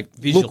 Yeah. I mean like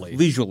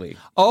visually.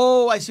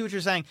 Oh, I see what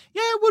you're saying.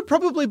 Yeah, it would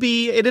probably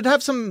be... It'd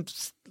have some...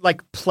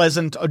 like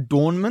pleasant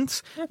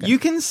adornments. Okay. You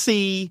can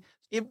see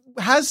it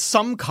has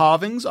some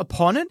carvings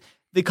upon it.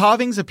 The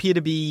carvings appear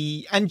to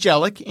be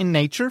angelic in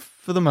nature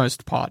for the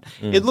most part.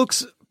 It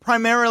looks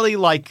primarily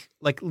like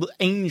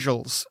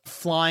angels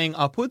flying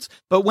upwards.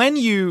 But when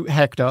you,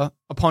 Hector,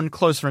 upon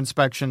closer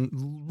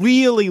inspection,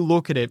 really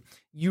look at it,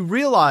 you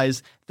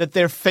realize that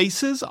their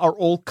faces are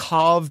all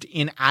carved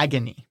in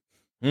agony.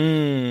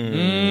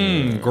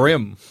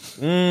 Grim.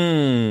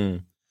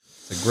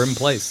 A grim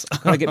place.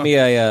 Gotta get me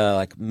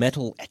a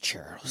metal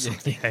etcher or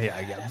something.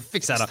 Yeah.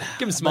 Fix that up.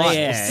 Give him smiles.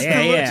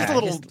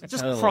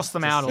 Just cross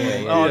them out a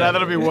little. No,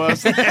 that'll be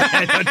worse. Don't do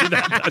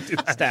that.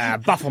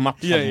 Just buff them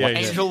up.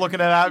 Angel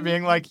looking at that,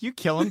 being like, "You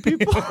killing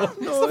people? What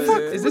the fuck?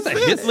 Is this a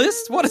hit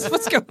list?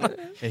 What's going on?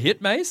 A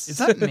hit mace? Is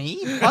that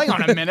me? Hang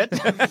on a minute.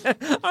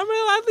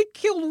 I only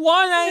killed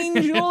one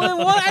angel.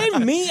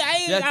 And me.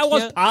 I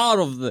was part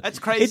of the. That's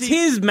crazy. It's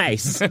his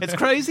mace. It's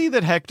crazy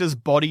that Hector's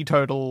body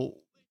total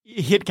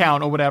hit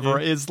count or whatever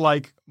is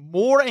like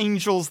more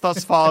angels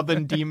thus far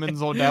than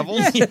demons or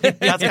devils.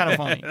 That's kind of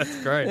funny.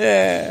 That's great.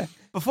 Yeah.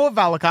 Before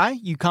Valakai,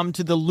 you come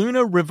to the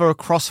Luna River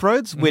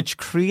Crossroads, which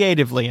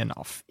creatively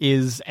enough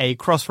is a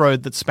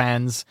crossroad that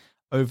spans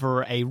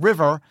over a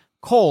river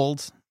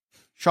called,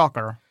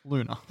 shocker,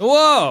 Luna.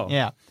 Whoa!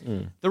 Yeah.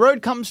 The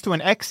road comes to an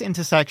X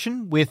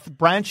intersection with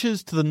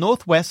branches to the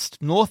northwest,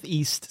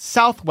 northeast,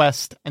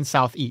 southwest, and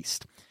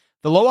southeast.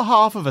 The lower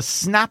half of a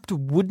snapped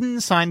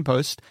wooden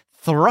signpost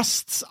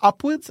thrusts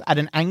upwards at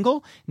an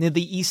angle near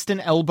the eastern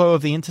elbow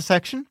of the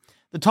intersection.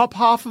 The top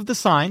half of the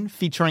sign,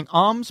 featuring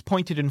arms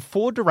pointed in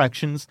 4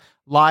 directions,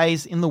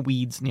 lies in the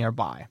weeds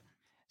nearby.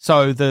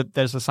 So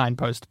there's a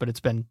signpost, but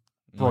it's been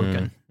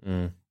broken.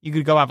 You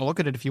could go have a look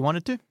at it if you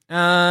wanted to.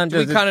 Do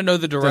we kind of know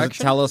the direction? Does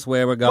it tell us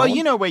where we're going? Well,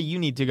 you know where you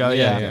need to go.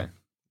 Yeah.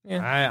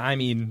 I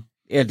mean...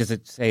 Yeah, does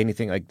it say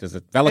anything like, does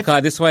it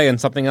Valakai this way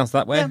and something else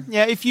that way?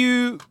 Yeah, if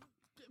you...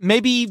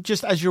 Maybe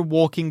just as you're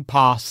walking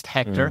past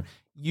Hector,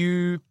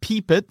 you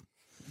peep it.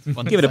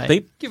 Give it a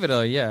peep. Give it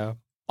a, yeah.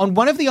 On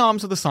one of the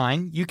arms of the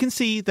sign, you can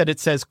see that it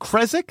says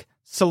Krezek,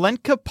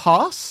 Selenka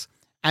Pass,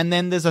 and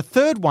then there's a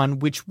third one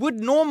which would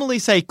normally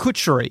say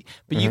Kuchery,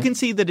 but you can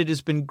see that it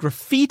has been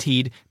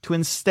graffitied to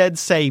instead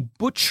say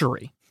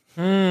Butchery.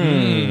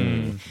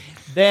 Then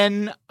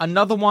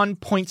another one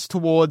points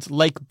towards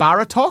Lake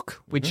Baratok,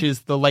 which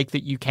is the lake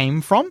that you came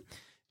from,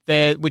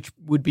 there, which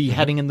would be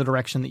heading in the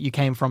direction that you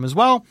came from as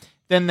well.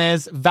 Then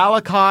there's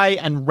Valakai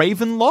and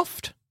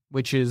Ravenloft,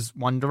 which is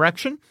one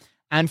direction.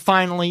 And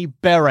finally,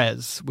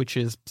 Berez, which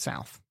is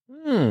south.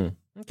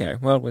 Okay,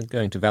 well, we're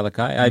going to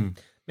Valakai.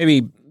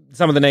 Maybe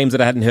some of the names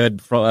that I hadn't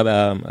heard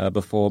from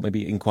before,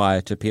 maybe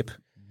inquire to Pip.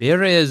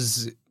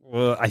 Berez,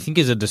 I think,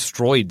 is a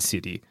destroyed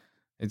city.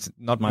 It's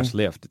not much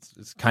left.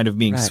 It's kind of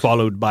being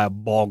swallowed by a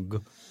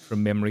bog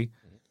from memory.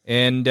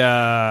 And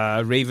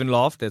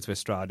Ravenloft, that's where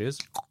Strahd is.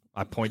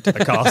 I point to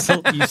the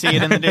castle. You see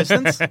it in the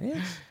distance?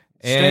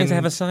 Strange to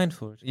have a sign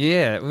for it.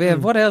 Yeah.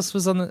 What else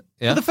was on the...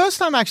 Yeah. For the first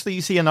time, actually,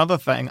 you see another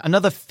thing,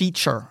 another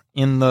feature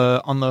on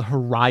the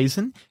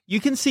horizon. You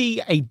can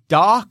see a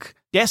dark,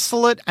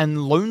 desolate,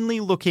 and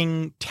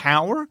lonely-looking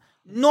tower.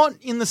 Not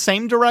in the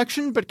same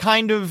direction, but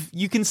kind of...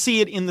 You can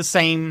see it in the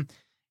same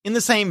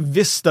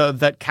vista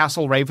that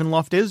Castle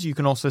Ravenloft is. You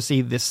can also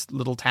see this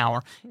little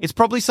tower. It's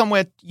probably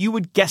somewhere you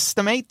would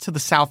guesstimate to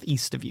the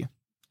southeast of you.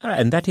 All right,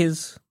 and that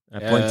is... I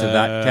point to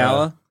that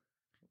tower.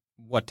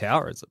 What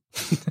tower is it?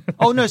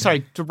 Oh, no,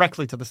 sorry,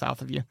 directly to the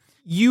south of you.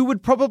 You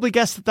would probably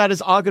guess that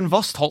is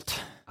Argynvostolt.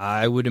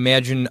 I would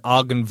imagine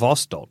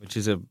Argynvostolt, which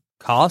is a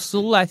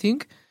castle, I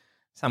think.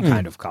 Some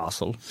kind of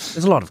castle.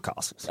 There's a lot of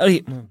castles. Oh,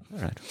 yeah. All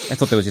right. I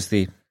thought there was just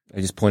I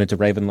just pointed to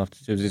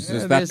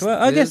Ravenloft.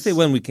 I guess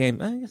when we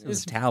came, I guess it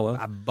was a tower.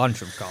 A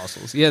bunch of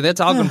castles. Yeah, that's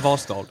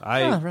Argynvostolt.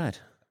 Right.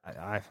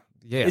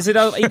 Yeah. Is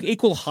it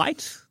equal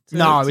height?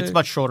 No, it's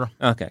much shorter.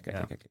 Okay.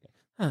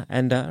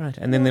 And right,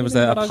 and then there was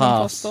a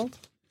pass.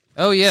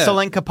 Oh yeah,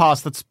 Selenka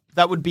Pass.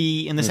 That would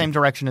be in the same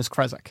direction as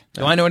Krezek.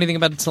 Do I know anything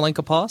about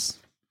Selenka Pass?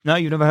 No,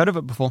 you've never heard of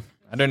it before.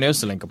 I don't know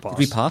Selenka Pass. Did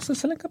we pass the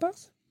Selenka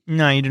Pass?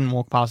 No, you didn't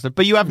walk past it,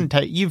 but you haven't.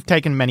 You've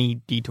taken many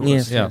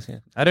detours. Yes.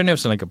 I don't know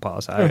Selenka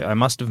Pass. I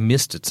must have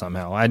missed it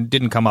somehow. I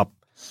didn't come up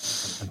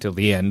until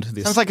the end.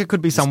 Sounds like it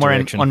could be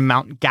somewhere on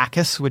Mount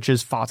Gakis, which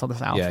is far to the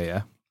south.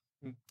 Yeah.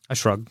 I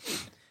shrug.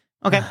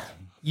 Okay,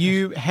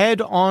 you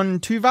head on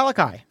to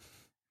Valakai.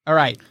 All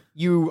right,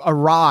 you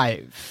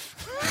arrive.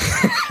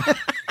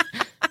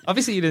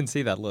 Obviously, you didn't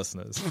see that,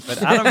 listeners,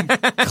 but Adam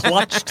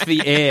clutched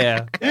the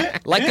air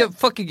like a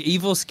fucking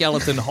evil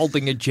skeleton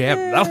holding a gem.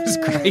 That was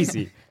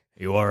crazy.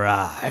 You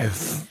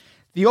arrive.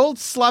 The old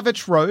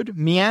Slavich road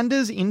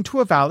meanders into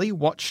a valley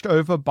watched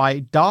over by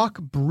dark,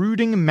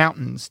 brooding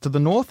mountains to the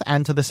north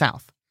and to the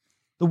south.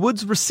 The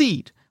woods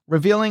recede,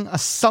 revealing a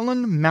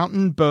sullen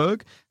mountain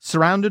berg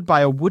surrounded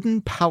by a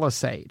wooden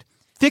palisade.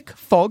 Thick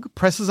fog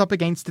presses up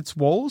against its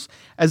walls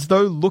as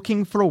though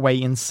looking for a way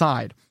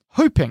inside,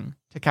 hoping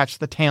to catch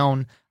the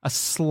town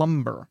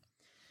aslumber.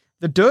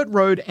 The dirt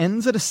road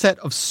ends at a set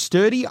of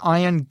sturdy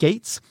iron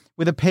gates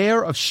with a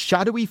pair of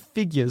shadowy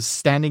figures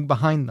standing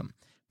behind them.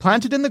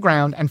 Planted in the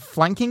ground and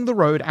flanking the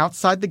road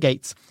outside the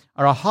gates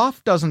are a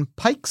half-dozen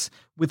pikes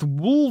with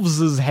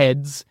wolves'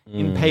 heads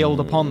impaled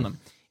upon them.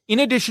 In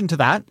addition to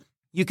that,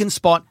 you can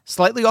spot,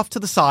 slightly off to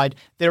the side,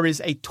 there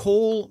is a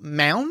tall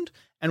mound,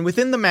 and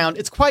within the mound,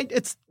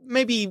 it's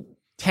maybe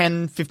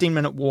 10,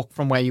 15-minute walk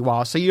from where you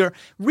are. So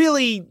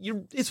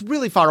it's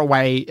really far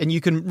away, and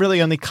you can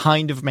really only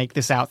kind of make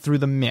this out through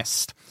the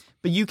mist.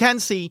 But you can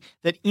see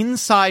that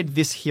inside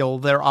this hill,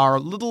 there are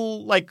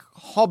little,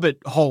 hobbit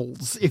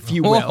holes, if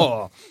you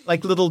will.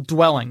 Like little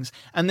dwellings.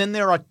 And then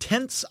there are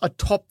tents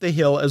atop the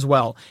hill as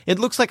well. It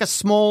looks like a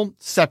small,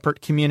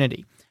 separate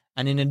community.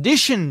 And in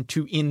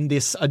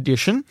this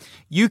addition,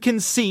 you can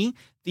see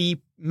the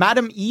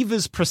Madame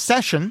Eva's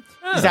procession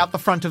is out the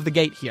front of the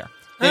gate here.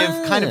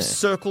 They've kind of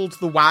circled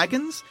the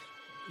wagons.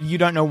 You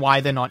don't know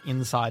why they're not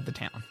inside the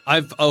town.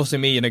 I've also,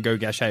 me and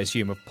Agogash, I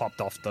assume, have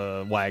popped off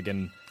the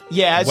wagon.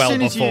 Yeah, as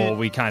soon as before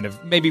we kind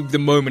of, maybe the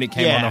moment it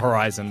came on the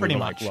horizon, pretty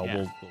we were much,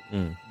 we'll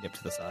nip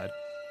to the side.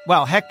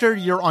 Well, Hector,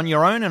 you're on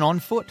your own and on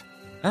foot.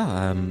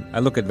 I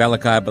look at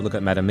Valakai, but look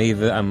at Madame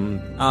Eva.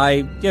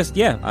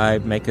 I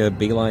make a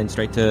beeline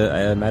straight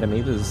to Madame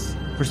Eva's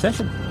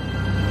procession.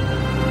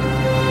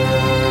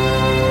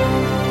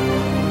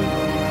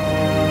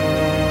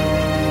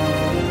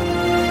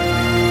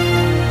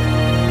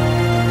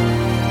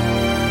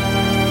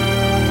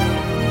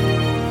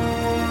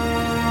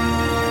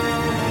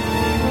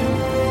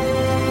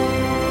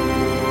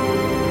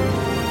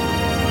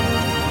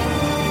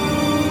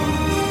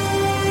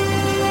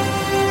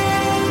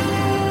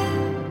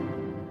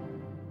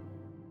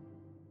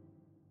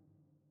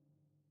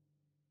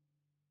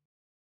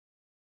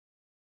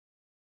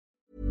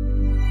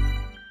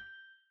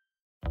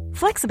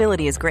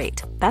 Flexibility is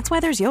great. That's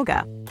why there's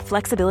yoga.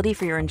 Flexibility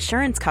for your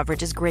insurance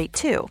coverage is great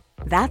too.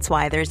 That's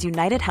why there's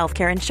United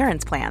Healthcare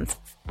Insurance Plans.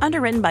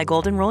 Underwritten by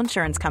Golden Rule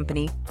Insurance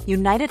Company,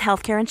 United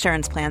Healthcare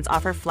Insurance Plans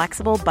offer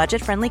flexible,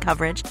 budget-friendly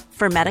coverage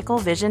for medical,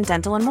 vision,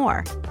 dental, and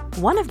more.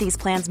 One of these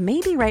plans may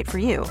be right for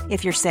you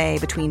if you're, say,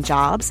 between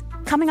jobs,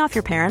 coming off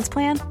your parents'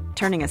 plan,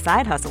 turning a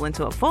side hustle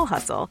into a full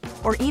hustle,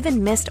 or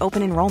even missed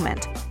open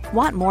enrollment.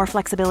 Want more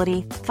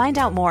flexibility? Find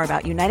out more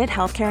about United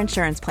Healthcare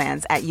Insurance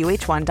Plans at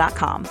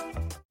uh1.com.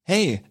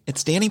 Hey,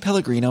 it's Danny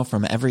Pellegrino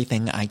from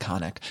Everything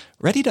Iconic.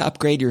 Ready to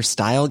upgrade your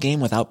style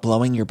game without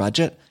blowing your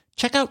budget?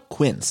 Check out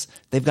Quince.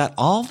 They've got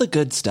all the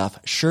good stuff,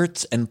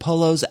 shirts and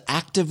polos,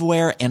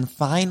 activewear, and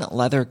fine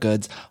leather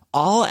goods,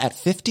 all at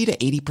 50 to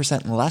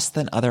 80% less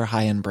than other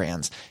high-end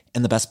brands.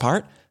 And the best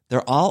part?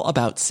 They're all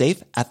about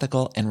safe,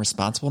 ethical, and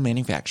responsible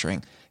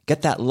manufacturing.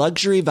 Get that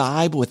luxury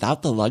vibe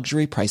without the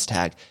luxury price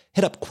tag.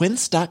 Hit up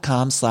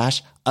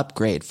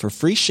quince.com/upgrade for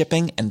free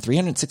shipping and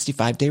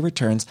 365-day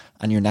returns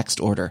on your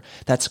next order.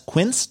 That's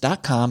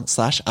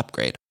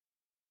quince.com/upgrade.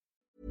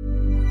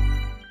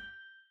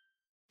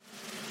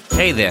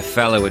 Hey there,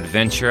 fellow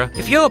adventurer.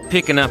 If you're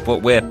picking up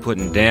what we're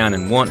putting down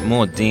and want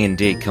more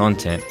D&D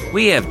content,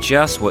 we have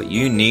just what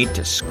you need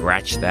to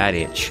scratch that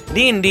itch.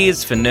 D&D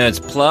is for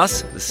Nerds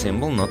Plus, the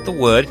symbol, not the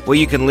word, where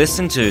you can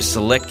listen to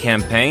select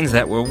campaigns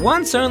that were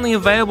once only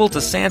available to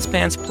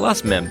Sanspants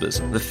Plus members.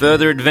 The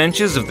further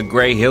adventures of the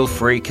Grey Hill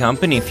Free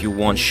Company if you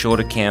want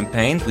shorter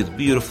campaigns with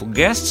beautiful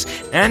guests,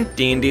 and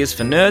D&D is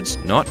for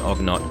Nerds, not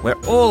Ognot, where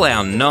all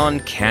our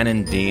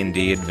non-canon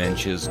D&D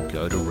adventures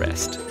go to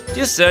rest.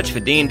 Just search for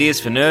D&D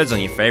is for Nerds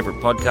on your favorite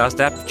podcast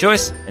app of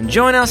choice and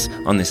join us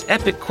on this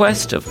epic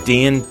quest of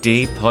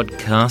D&D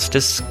podcast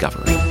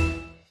discovery.